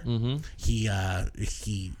Robespierre. Mm-hmm.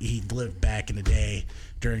 He lived back in the day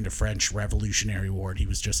during the French Revolutionary War. He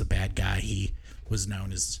was just a bad guy. He was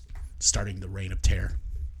known as starting the Reign of Terror.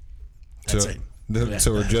 That's it.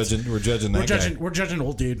 So we're judging that guy. We're judging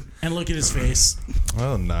old dude, and look at his face.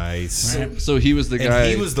 Oh, nice. Right. So he was the guy. And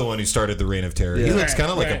he was the one who started the Reign of Terror. Yeah. He looks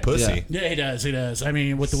kind of like a pussy. Yeah, he does. I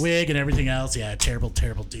mean, with the wig and everything else, terrible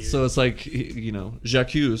dude. So it's like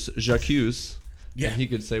Jacques. Yeah, and he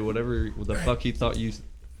could say whatever the fuck he thought you,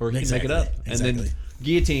 or he could make it up, and then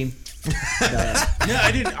guillotine. No, I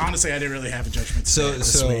didn't. Honestly, I didn't really have a judgment. So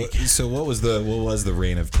what was the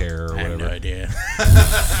Reign of Terror or whatever? I have no idea.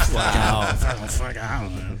 Wow. I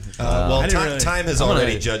don't know. Time has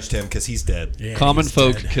already judged him because he's dead. Yeah, Common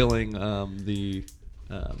folk killing the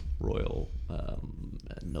royal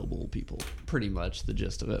noble people. Pretty much the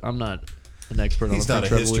gist of it. I'm not an expert on the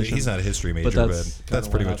French Revolution. He's not a history major, but that's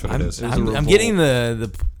pretty much what it is. I'm getting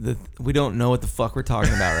the we don't know what the fuck we're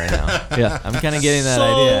talking about right now. Yeah, I'm kind of getting that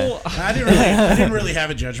idea. I didn't really have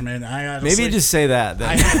a judgment. Maybe just say that. Then.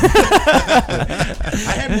 I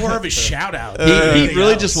had more of a shout out. He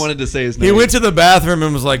really just wanted to say his name. He went to the bathroom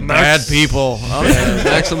and was like, "Bad people."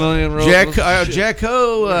 Maximilian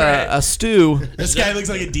Jacko, a stew. This guy looks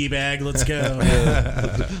like a d-bag. Let's go.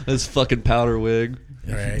 His fucking powder wig.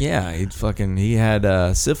 Right. Yeah, he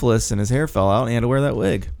had syphilis and his hair fell out and he had to wear that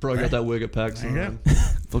wig. Probably got that wig at PacSun.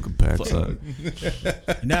 Fucking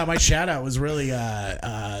PacSun. No, my shout out was really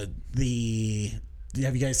have you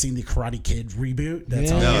guys seen the Karate Kid reboot?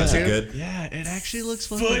 That's on is YouTube. it good? Yeah, it actually looks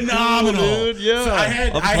phenomenal, cool, dude. Yeah, so I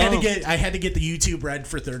had to get the YouTube Red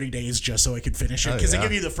for 30 days just so I could finish it because they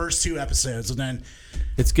give you the first 2 episodes and then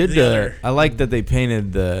it's good I like that they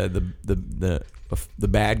painted the the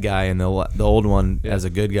bad guy and the old one as a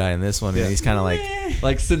good guy in this one. And he's kind of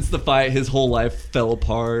like since the fight, his whole life fell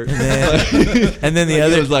apart. And then the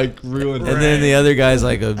other was like ruined. And then the other guy's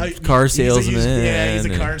like a car salesman. He's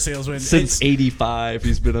a car salesman. Since '85,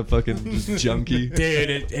 he's been a fucking just junkie.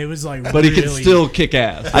 Dude, it was like, but he can still kick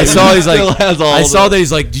ass. I saw he's like, I saw that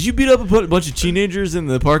he's like, did you beat up a bunch of teenagers in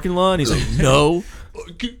the parking lot? And he's like, no.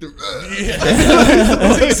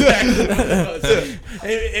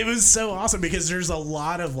 It was so awesome because there's a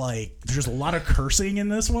lot of cursing in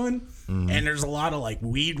this one, and there's a lot of like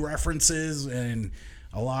weed references and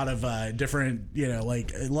a lot of different,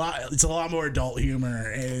 it's a lot more adult humor,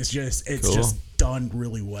 and it's just done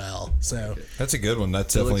really well. So that's a good one.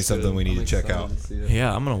 That's definitely something we need to check out.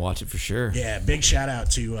 Yeah, I'm gonna watch it for sure. Yeah, big shout out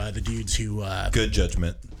to the dudes who Good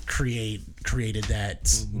Judgment created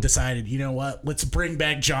that, decided, you know what, let's bring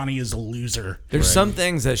back Johnny as a loser. There's some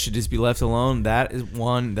things that should just be left alone. That is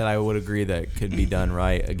one that I would agree that could be done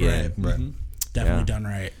right again. Right. Definitely done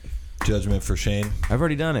right. Judgment for Shane. I've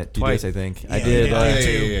already done it twice, I think. Yeah, I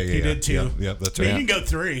did. You did too. Yeah, that's But right. you can go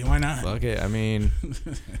 3. Why not? Fuck it. I mean,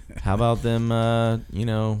 how about them, I don't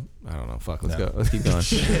know. Fuck, let's go. Let's keep going.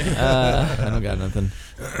 I don't got nothing.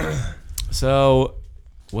 So,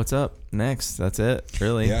 what's up next? That's it,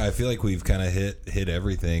 really. Yeah, I feel like we've kind of hit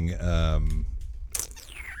everything.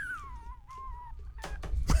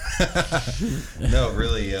 No,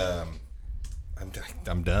 really.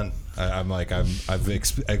 I'm done. I've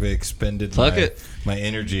expended my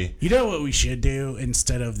energy. You know what we should do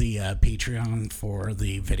instead of the Patreon for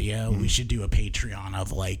the video? We should do a Patreon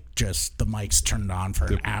of like just the mics turned on for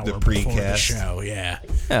an hour before the show. Yeah,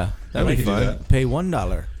 that'd be fun. Pay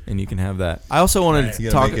 $1 and you can have that. I also wanted to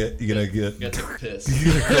talk. You gotta take a piss.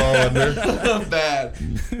 You gonna crawl under? I'm bad.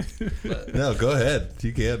 No, go ahead.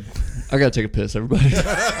 You can. I gotta take a piss, everybody.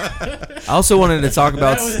 I also wanted to talk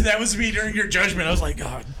about. That was me during your judgment. I was like,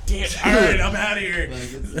 oh, damn. All right, I'm out of here.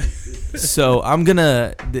 So I'm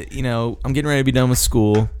gonna, I'm getting ready to be done with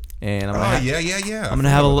school, and I'm gonna I'm gonna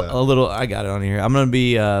have a little. I got it on here. I'm gonna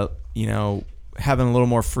be, having a little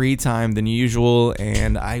more free time than usual,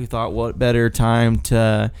 and I thought, what better time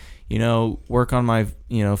to, work on my,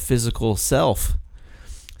 physical self.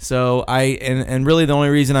 So and really the only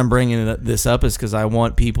reason I'm bringing this up is because I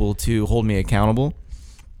want people to hold me accountable.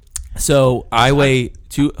 So I weigh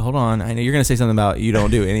hold on. I know you're going to say something about you don't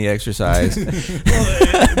do any exercise. No,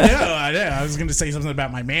 I know. I was going to say something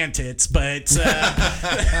about my man tits, but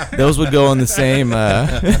those would go in the same.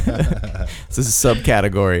 This is a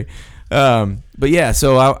subcategory. But yeah,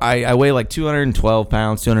 so I weigh like 212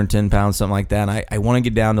 pounds, 210 pounds, something like that. And I want to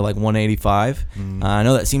get down to like 185. I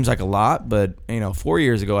know that seems like a lot, but 4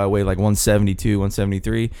 years ago I weighed like 172,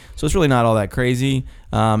 173. So it's really not all that crazy.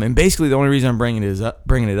 And basically the only reason I'm bringing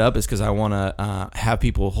it up is because I want to have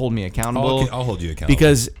people hold me accountable. I'll hold you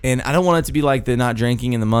accountable. And I don't want it to be like the not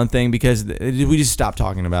drinking in the month thing, because we just stopped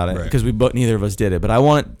talking about it because neither of us did it. But I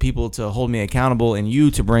want people to hold me accountable and you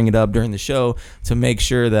to bring it up during the show to make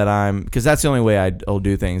sure that because that's the only way I'll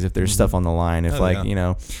do things if there's stuff on the line. If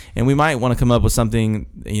and we might want to come up with something,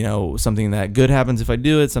 something that good happens if I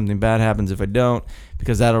do it, something bad happens if I don't,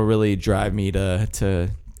 because that'll really drive me to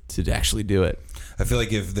actually do it. I feel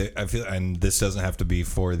like and this doesn't have to be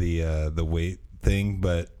for the weight thing,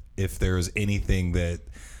 but if there was anything that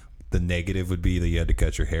the negative would be that you had to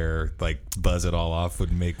cut your hair, like buzz it all off,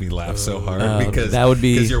 would make me laugh so hard because that would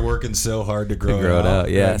be because you're working so hard to grow it out.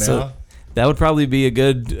 Yeah, right so now. That would probably be a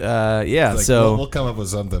good, so we'll come up with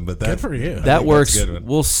something, but good for you. That works.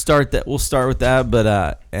 We'll start with that,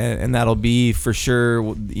 but and that'll be for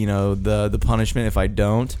sure. The punishment if I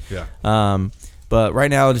don't. Yeah. But right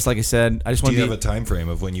now, just like I said, I just want to. Do you have a time frame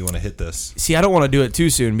of when you want to hit this? See, I don't want to do it too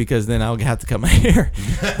soon because then I'll have to cut my hair.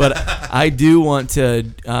 But I do want to,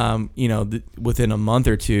 within a month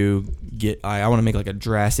or two, I want to make like a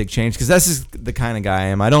drastic change, because that's just the kind of guy I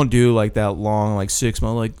am. I don't do like that long, like 6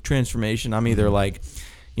 month like transformation. I'm either like,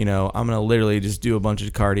 I'm gonna literally just do a bunch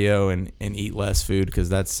of cardio and eat less food, because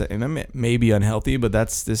that may be unhealthy, but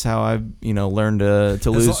that's just how I've learned to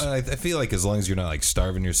lose. I feel like as long as you're not like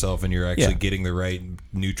starving yourself and you're actually getting the right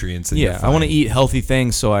nutrients. I want to eat healthy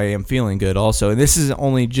things so I am feeling good also. And this isn't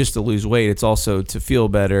only just to lose weight; it's also to feel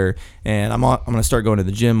better. And I'm gonna start going to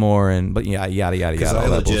the gym more. Yada yada. Because I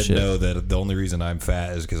legit know that the only reason I'm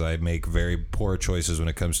fat is because I make very poor choices when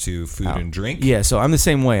it comes to food and drink. Yeah, so I'm the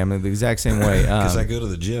same way. I'm the exact same way. Because I go to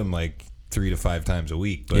the gym like 3 to 5 times a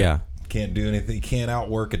week, but can't do anything. You can't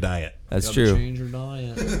outwork a diet. That's true. Change your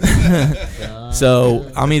diet.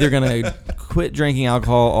 So I'm either gonna quit drinking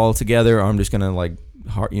alcohol altogether, or I'm just gonna like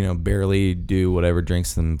barely do whatever, drink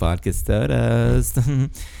some vodka sodas.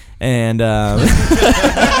 And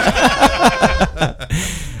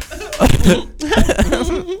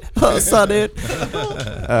saw, dude.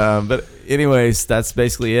 But anyways, that's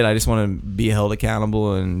basically it. I just want to be held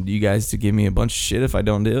accountable and you guys to give me a bunch of shit if I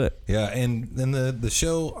don't do it. Yeah, and then the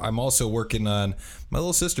show, I'm also working on. My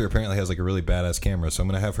little sister apparently has like a really badass camera, so I'm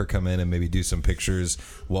going to have her come in and maybe do some pictures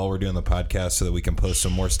while we're doing the podcast so that we can post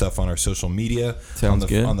some more stuff on our social media. Sounds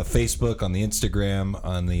good. On the Facebook, on the Instagram,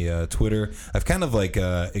 on the Twitter. I've kind of like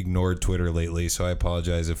ignored Twitter lately, so I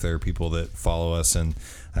apologize if there are people that follow us and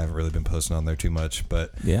I haven't really been posting on there too much.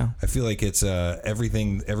 But yeah, I feel like it's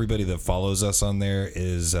everybody that follows us on there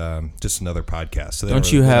is just another podcast. So don't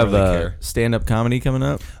you have stand-up comedy coming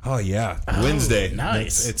up? Oh, yeah. Wednesday.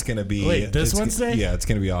 Nice. It's going to be... Wait, this Wednesday? Yeah, it's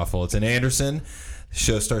going to be awful. It's in Anderson. The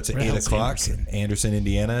show starts at 8 o'clock. Anderson,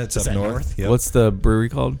 Indiana. It's up north. Yep. What's the brewery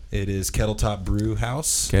called? It is Kettletop Brew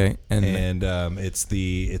House. Okay. And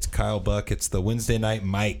it's Kyle Buck. It's the Wednesday night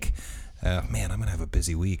mic. Man, I'm going to have a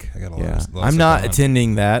busy week. I got a lot of I'm not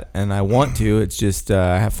attending that, and I want to. It's just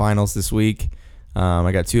I have finals this week.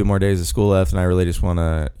 I got 2 more days of school left, and I really just want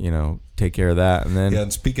to, take care of that. And then, yeah,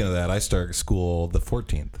 and speaking of that, I start school the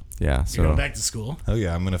 14th. Yeah, so you're going back to school. Oh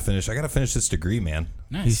yeah, I'm gonna finish. I gotta finish this degree, man.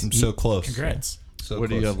 Nice. I'm so close. Congrats. So what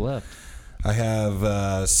close. do you have left? I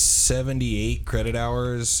have 78 credit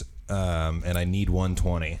hours, and I need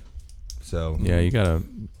 120. So yeah, you got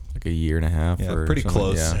a year and a half. Yeah, or pretty something.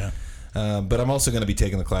 close. Yeah. But I'm also going to be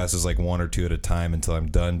taking the classes like 1 or 2 at a time until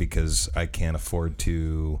I'm done because I can't afford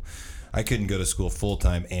to. I couldn't go to school full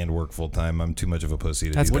time and work full time. I'm too much of a pussy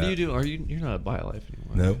to do that. What do you do? You're not at BioLife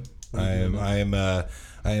anymore? Nope. I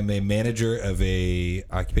am a manager of a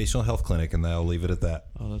occupational health clinic, and I'll leave it at that.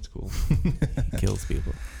 Oh, that's cool. Kills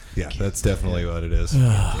people. Yeah, that's definitely what it is.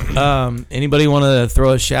 Anybody want to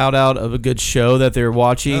throw a shout out of a good show that they're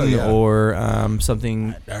watching or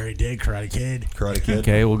something? I already did Karate Kid. Karate Kid.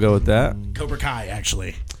 Okay, we'll go with that. Cobra Kai,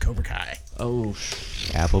 actually. Cobra Kai. Oh,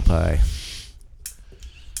 apple pie.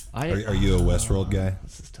 Are you a Westworld guy?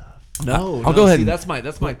 This is tough. No, I'll go ahead. See, and, that's my.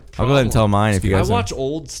 I'll go ahead and tell mine if you guys. I watch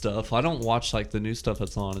old stuff. I don't watch like the new stuff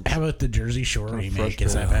that's on. How about the Jersey Shore remake?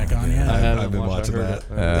 Is that back on yet? I've been watching that.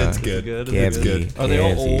 It's good. It's good. Are they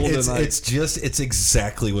all old? It's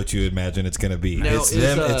exactly what you imagine it's going to be. Now, it's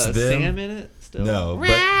them. It's them. Sam in it still? No,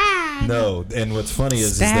 but no. And what's funny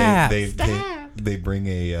is they bring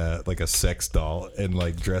a like a sex doll and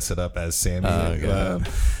like dress it up as Sammy.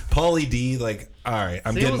 Pauly D, like, all right,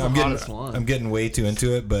 I'm getting way too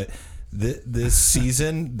into it, but this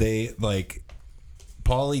season they like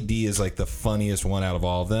Pauly D is like the funniest one out of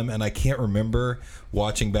all of them, and I can't remember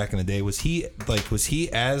watching back in the day. Was he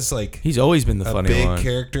as like he's always been the funny big one.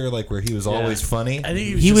 character, like where he was always funny? I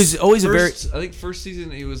think he was always I think first season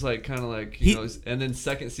he was like kind of like and then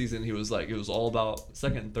second season he was like it was all about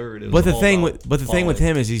second and third. But the thing with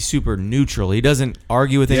him is he's super neutral. He doesn't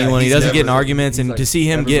argue with anyone. He doesn't get in arguments, and like, to see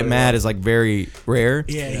him get mad is like very rare.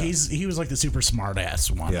 Yeah, he was like the super smart ass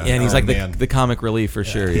one. Yeah, and he's like the comic relief for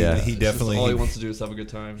sure. He definitely all he wants to do is have a good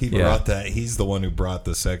time. He brought that. He's the one who brought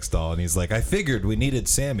the sex doll, and he's like, I figured we needed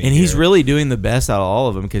Sammy, and he's really doing the best out of all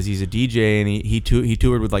of them because he's a DJ and he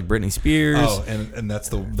toured with like Britney Spears. Oh, and that's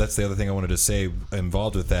the other thing I wanted to say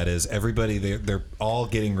involved with that is everybody they're all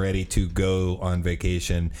getting ready to go on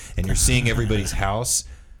vacation, and you're seeing everybody's house.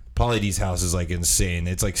 Pauly D's house is like insane.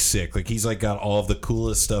 It's like sick. Like he's like got all of the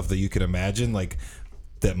coolest stuff that you could imagine, like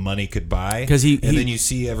that money could buy. Then you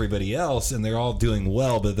see everybody else, and they're all doing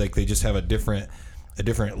well, but like they just have a different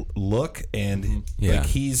look, and like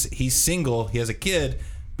he's single. He has a kid,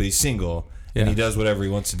 but he's single, and he does whatever he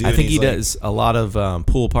wants to do. I think he does a lot of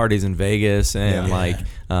pool parties in Vegas, and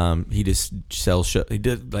he just sells show. He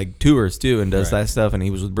did like tours too, and does that stuff. And he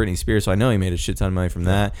was with Britney Spears, so I know he made a shit ton of money from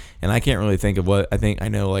that. And I can't really think of what I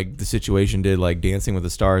know. Like the Situation did like Dancing with the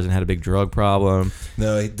Stars and had a big drug problem.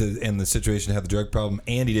 No, and the Situation had the drug problem,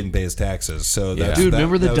 and he didn't pay his taxes. So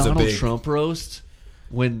remember the Donald Trump roast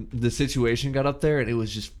when the Situation got up there, and it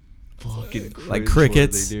was just fucking like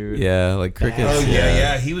crickets, dude. Yeah, like crickets. Oh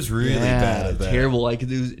yeah, he was really bad at that. Terrible. Like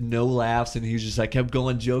there was no laughs, and he was just like kept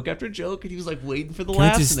going joke after joke, and he was like waiting for the Can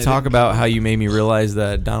laughs. We just talk about how you made me realize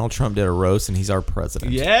that Donald Trump did a roast, and he's our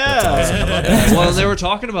president. Yeah. Well, they were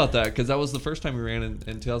talking about that because that was the first time we ran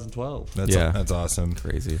in 2012. That's awesome.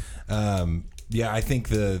 Crazy. Yeah, I think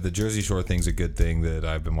the Jersey Shore thing's a good thing that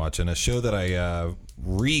I've been watching. A show that I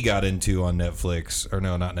got into on Netflix, or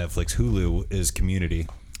no, not Netflix, Hulu, is Community.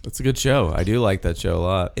 It's a good show. I do like that show a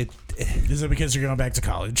lot. Is it because you're going back to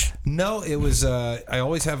college? No, it was. I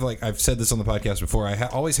always have, like I've said this on the podcast before. I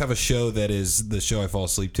always have a show that is the show I fall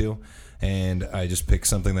asleep to, and I just pick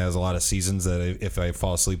something that has a lot of seasons that if I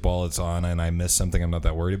fall asleep while it's on and I miss something, I'm not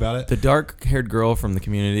that worried about it. The dark-haired girl from the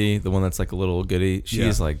Community, the one that's like a little goodie,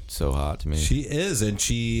 she's like so hot to me. She is, and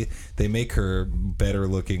they make her better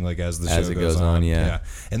looking like as the show goes on. Yeah.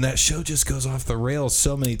 And that show just goes off the rails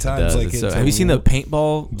so many times. Like, have you seen the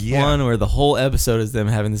paintball one where the whole episode is them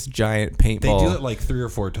having this giant paintball? They do it like 3 or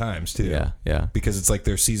 4 times too. Yeah. Because it's like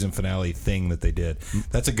their season finale thing that they did.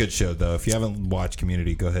 That's a good show though. If you haven't watched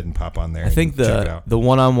Community, go ahead and pop on there. I think the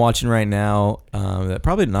one I'm watching right now that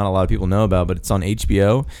probably not a lot of people know about, but it's on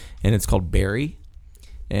HBO and it's called Barry,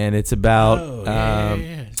 and it's about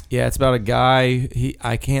it's about a guy.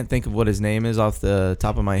 I can't think of what his name is off the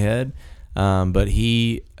top of my head, but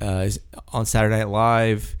he is on Saturday Night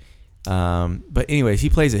Live. But anyways, he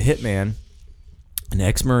plays a hitman, an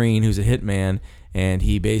ex-Marine who's a hitman, and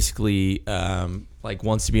he basically like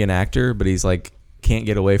wants to be an actor, but he's like can't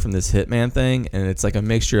get away from this hitman thing, and it's like a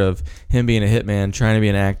mixture of him being a hitman, trying to be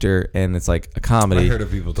an actor, and it's like a comedy. I heard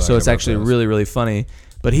of people talking so it's about actually those. really, really funny.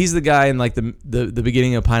 But he's the guy in like the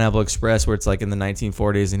beginning of Pineapple Express, where it's like in the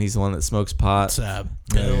 1940s, and he's the one that smokes pot. Bill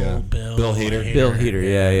Hader. Bill Hader,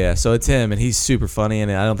 yeah. So it's him, and he's super funny,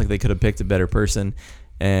 and I don't think they could have picked a better person.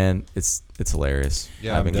 And it's hilarious.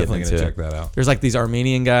 Yeah, I'm definitely gonna check that out. There's like these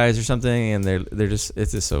Armenian guys or something, and they're just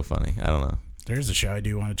it's just so funny. I don't know. There's a show I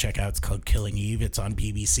do want to check out. It's called Killing Eve. It's on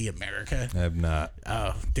BBC America. I have not.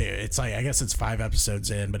 Oh, dude. It's like, I guess it's 5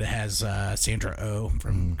 episodes in, but it has Sandra Oh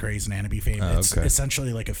from Grey's Anatomy fame. It's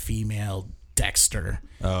essentially like a female Dexter.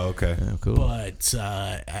 Oh, okay. Oh, cool. But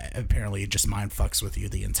apparently it just mind fucks with you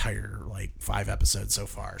the entire like 5 episodes so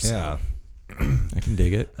far. So. Yeah. I can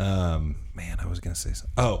dig it. Man, I was going to say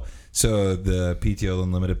something. Oh, so the PTO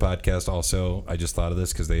Unlimited podcast also, I just thought of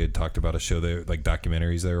this because they had talked about a show, like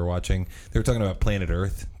documentaries they were watching. They were talking about Planet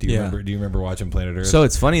Earth. Do you remember watching Planet Earth? So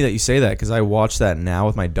it's funny that you say that because I watch that now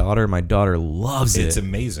with my daughter. My daughter loves it. It's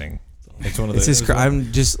amazing. It's one of the. It's just,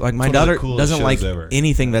 I'm just like, my daughter doesn't like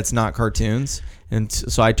anything that's not cartoons. And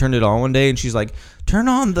so I turned it on one day, and she's like, "Turn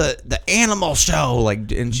on the animal show!"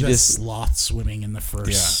 Like, and she just sloth swimming in the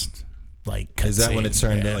first. Like, is that when it's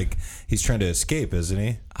starting to like he's trying to escape, isn't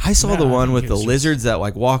he? I saw the one with the lizards that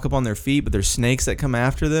like walk up on their feet, but there's snakes that come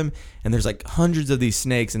after them, and there's like hundreds of these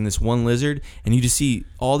snakes in this one lizard, and you just see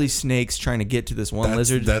all these snakes trying to get to this one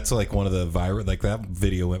lizard. That's like one of the viral, like that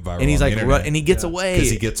video went viral. And he's like, and he gets away.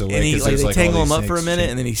 Because he gets away. And they like tangle him up for a minute,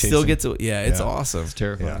 and then he still gets away. Yeah, it's awesome. It's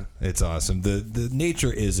terrifying. Yeah, it's awesome. The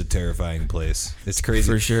nature is a terrifying place. It's crazy.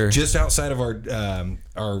 For sure. Just outside of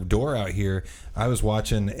our door out here, I was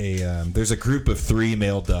watching there's a group of 3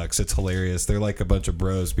 male ducks. It's hilarious. They're like a bunch of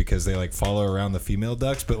bros because they like follow around the female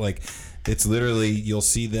ducks, but like it's literally you'll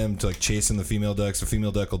see them like chasing the female ducks. The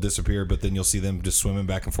female duck will disappear, but then you'll see them just swimming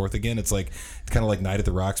back and forth again. It's kind of like Night at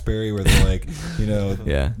the Roxbury where they're like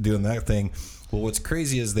doing that thing. Well, what's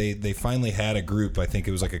crazy is they finally had a group. I think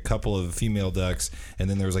it was like a couple of female ducks, and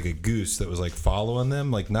then there was like a goose that was like following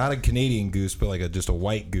them, like not a Canadian goose, but like just a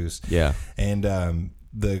white goose. Yeah. And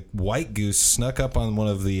the white goose snuck up on one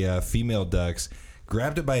of the female ducks,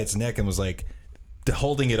 grabbed it by its neck, and was like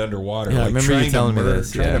holding it underwater, I remember you telling me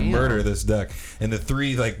this. Trying to murder this duck, and the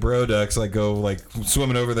 3 like bro ducks like go like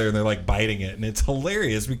swimming over there, and they're like biting it, and it's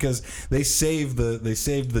hilarious because they saved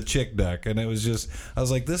the chick duck, and it was just I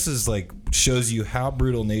was like, this is like shows you how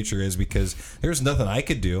brutal nature is because there's nothing I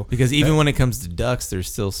could do because even when it comes to ducks, there's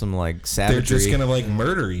still some like savagery. They're just gonna like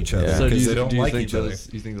murder each other because they don't like each other.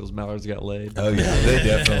 You think those mallards got laid? Oh yeah, they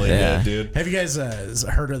definitely did, dude. Have you guys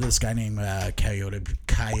heard of this guy named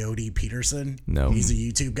Coyote Peterson? No. He's a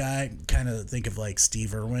YouTube guy, kind of think of like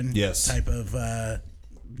Steve Irwin type of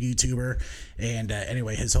YouTuber. And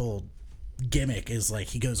anyway, his whole gimmick is like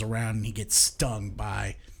he goes around and he gets stung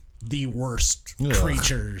by the worst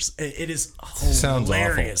creatures. It is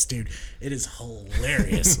hilarious, dude. It is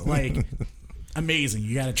hilarious. Like, amazing.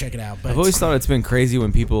 You got to check it out. But I've always thought it's been crazy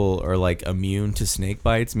when people are like immune to snake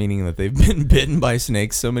bites, meaning that they've been bitten by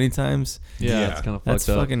snakes so many times. Yeah, it's kind of fucked up. That's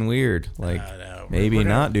fucking weird. Like, maybe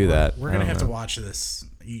not do that. We're gonna have to watch this.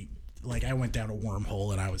 Like, I went down a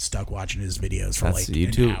wormhole and I was stuck watching his videos for like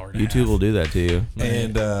YouTube, an hour and a YouTube half. will do that to you.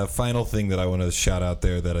 And final thing that I want to shout out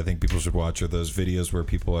there that I think people should watch are those videos where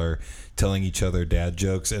people are telling each other dad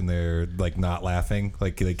jokes and they're like not laughing.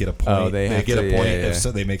 Like they get a point. Oh, they get a point if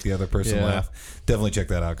so they make the other person laugh. Definitely check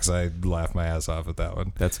that out because I laughed my ass off at that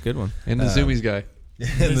one. That's a good one. And the Zoomies guy.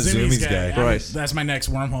 And the Zoomies guy. Bryce. That's my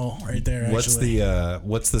next wormhole right there. What's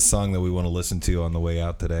the song that we want to listen to on the way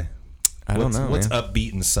out today? I don't know. What's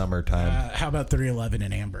upbeat in summertime? How about 311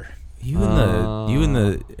 and Amber? You and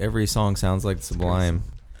the every song sounds like Sublime.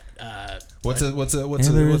 What's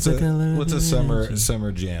a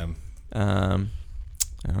summer jam?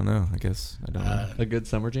 I don't know. I guess I don't know. A good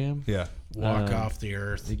summer jam? Yeah. Walk Off the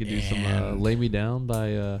Earth. You could do some Lay Me Down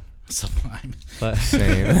by Sublime.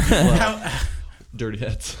 Same. Dirty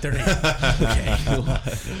Heads. Dirty Heads.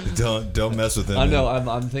 Okay. Don't mess with them. I know.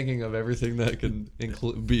 I'm thinking of everything that can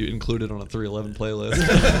be included on a 311 playlist.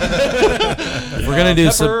 If we're gonna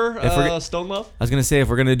do Stone Love. I was gonna say if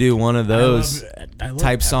we're gonna do one of those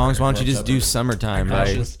type songs, why don't you just do "Summertime"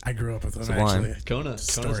 by? I grew up with them Sublime. actually. Kona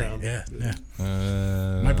sound. Yeah.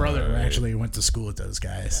 My brother actually went to school with those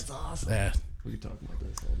guys. That's awesome. Yeah. We could talk about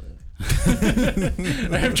this all day.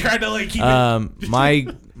 I'm trying to keep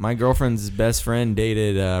it. My girlfriend's best friend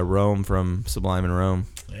dated Rome from Sublime and Rome.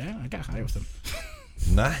 Yeah, I got high with him.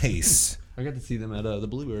 Nice. I got to see them at the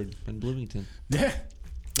Bluebird in Bloomington. Yeah.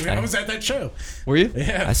 I was at that show. Were you?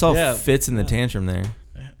 Yeah. I saw Fitz in the Tantrum there.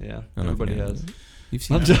 Yeah. Everybody has. You've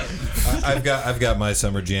seen I've got my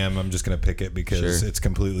summer jam. I'm just gonna pick it because it's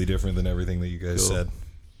completely different than everything that you guys said.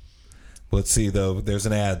 Let's see though. There's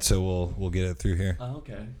an ad, so we'll get it through here. Oh,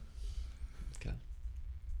 okay.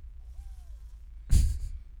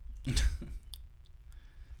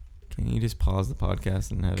 Can you just pause the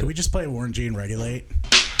podcast and have Can we just play Warren G and Regulate?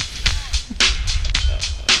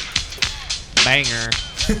 Banger.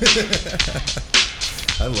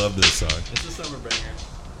 I love this song. It's a summer banger.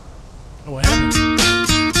 Oh, what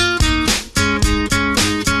happened?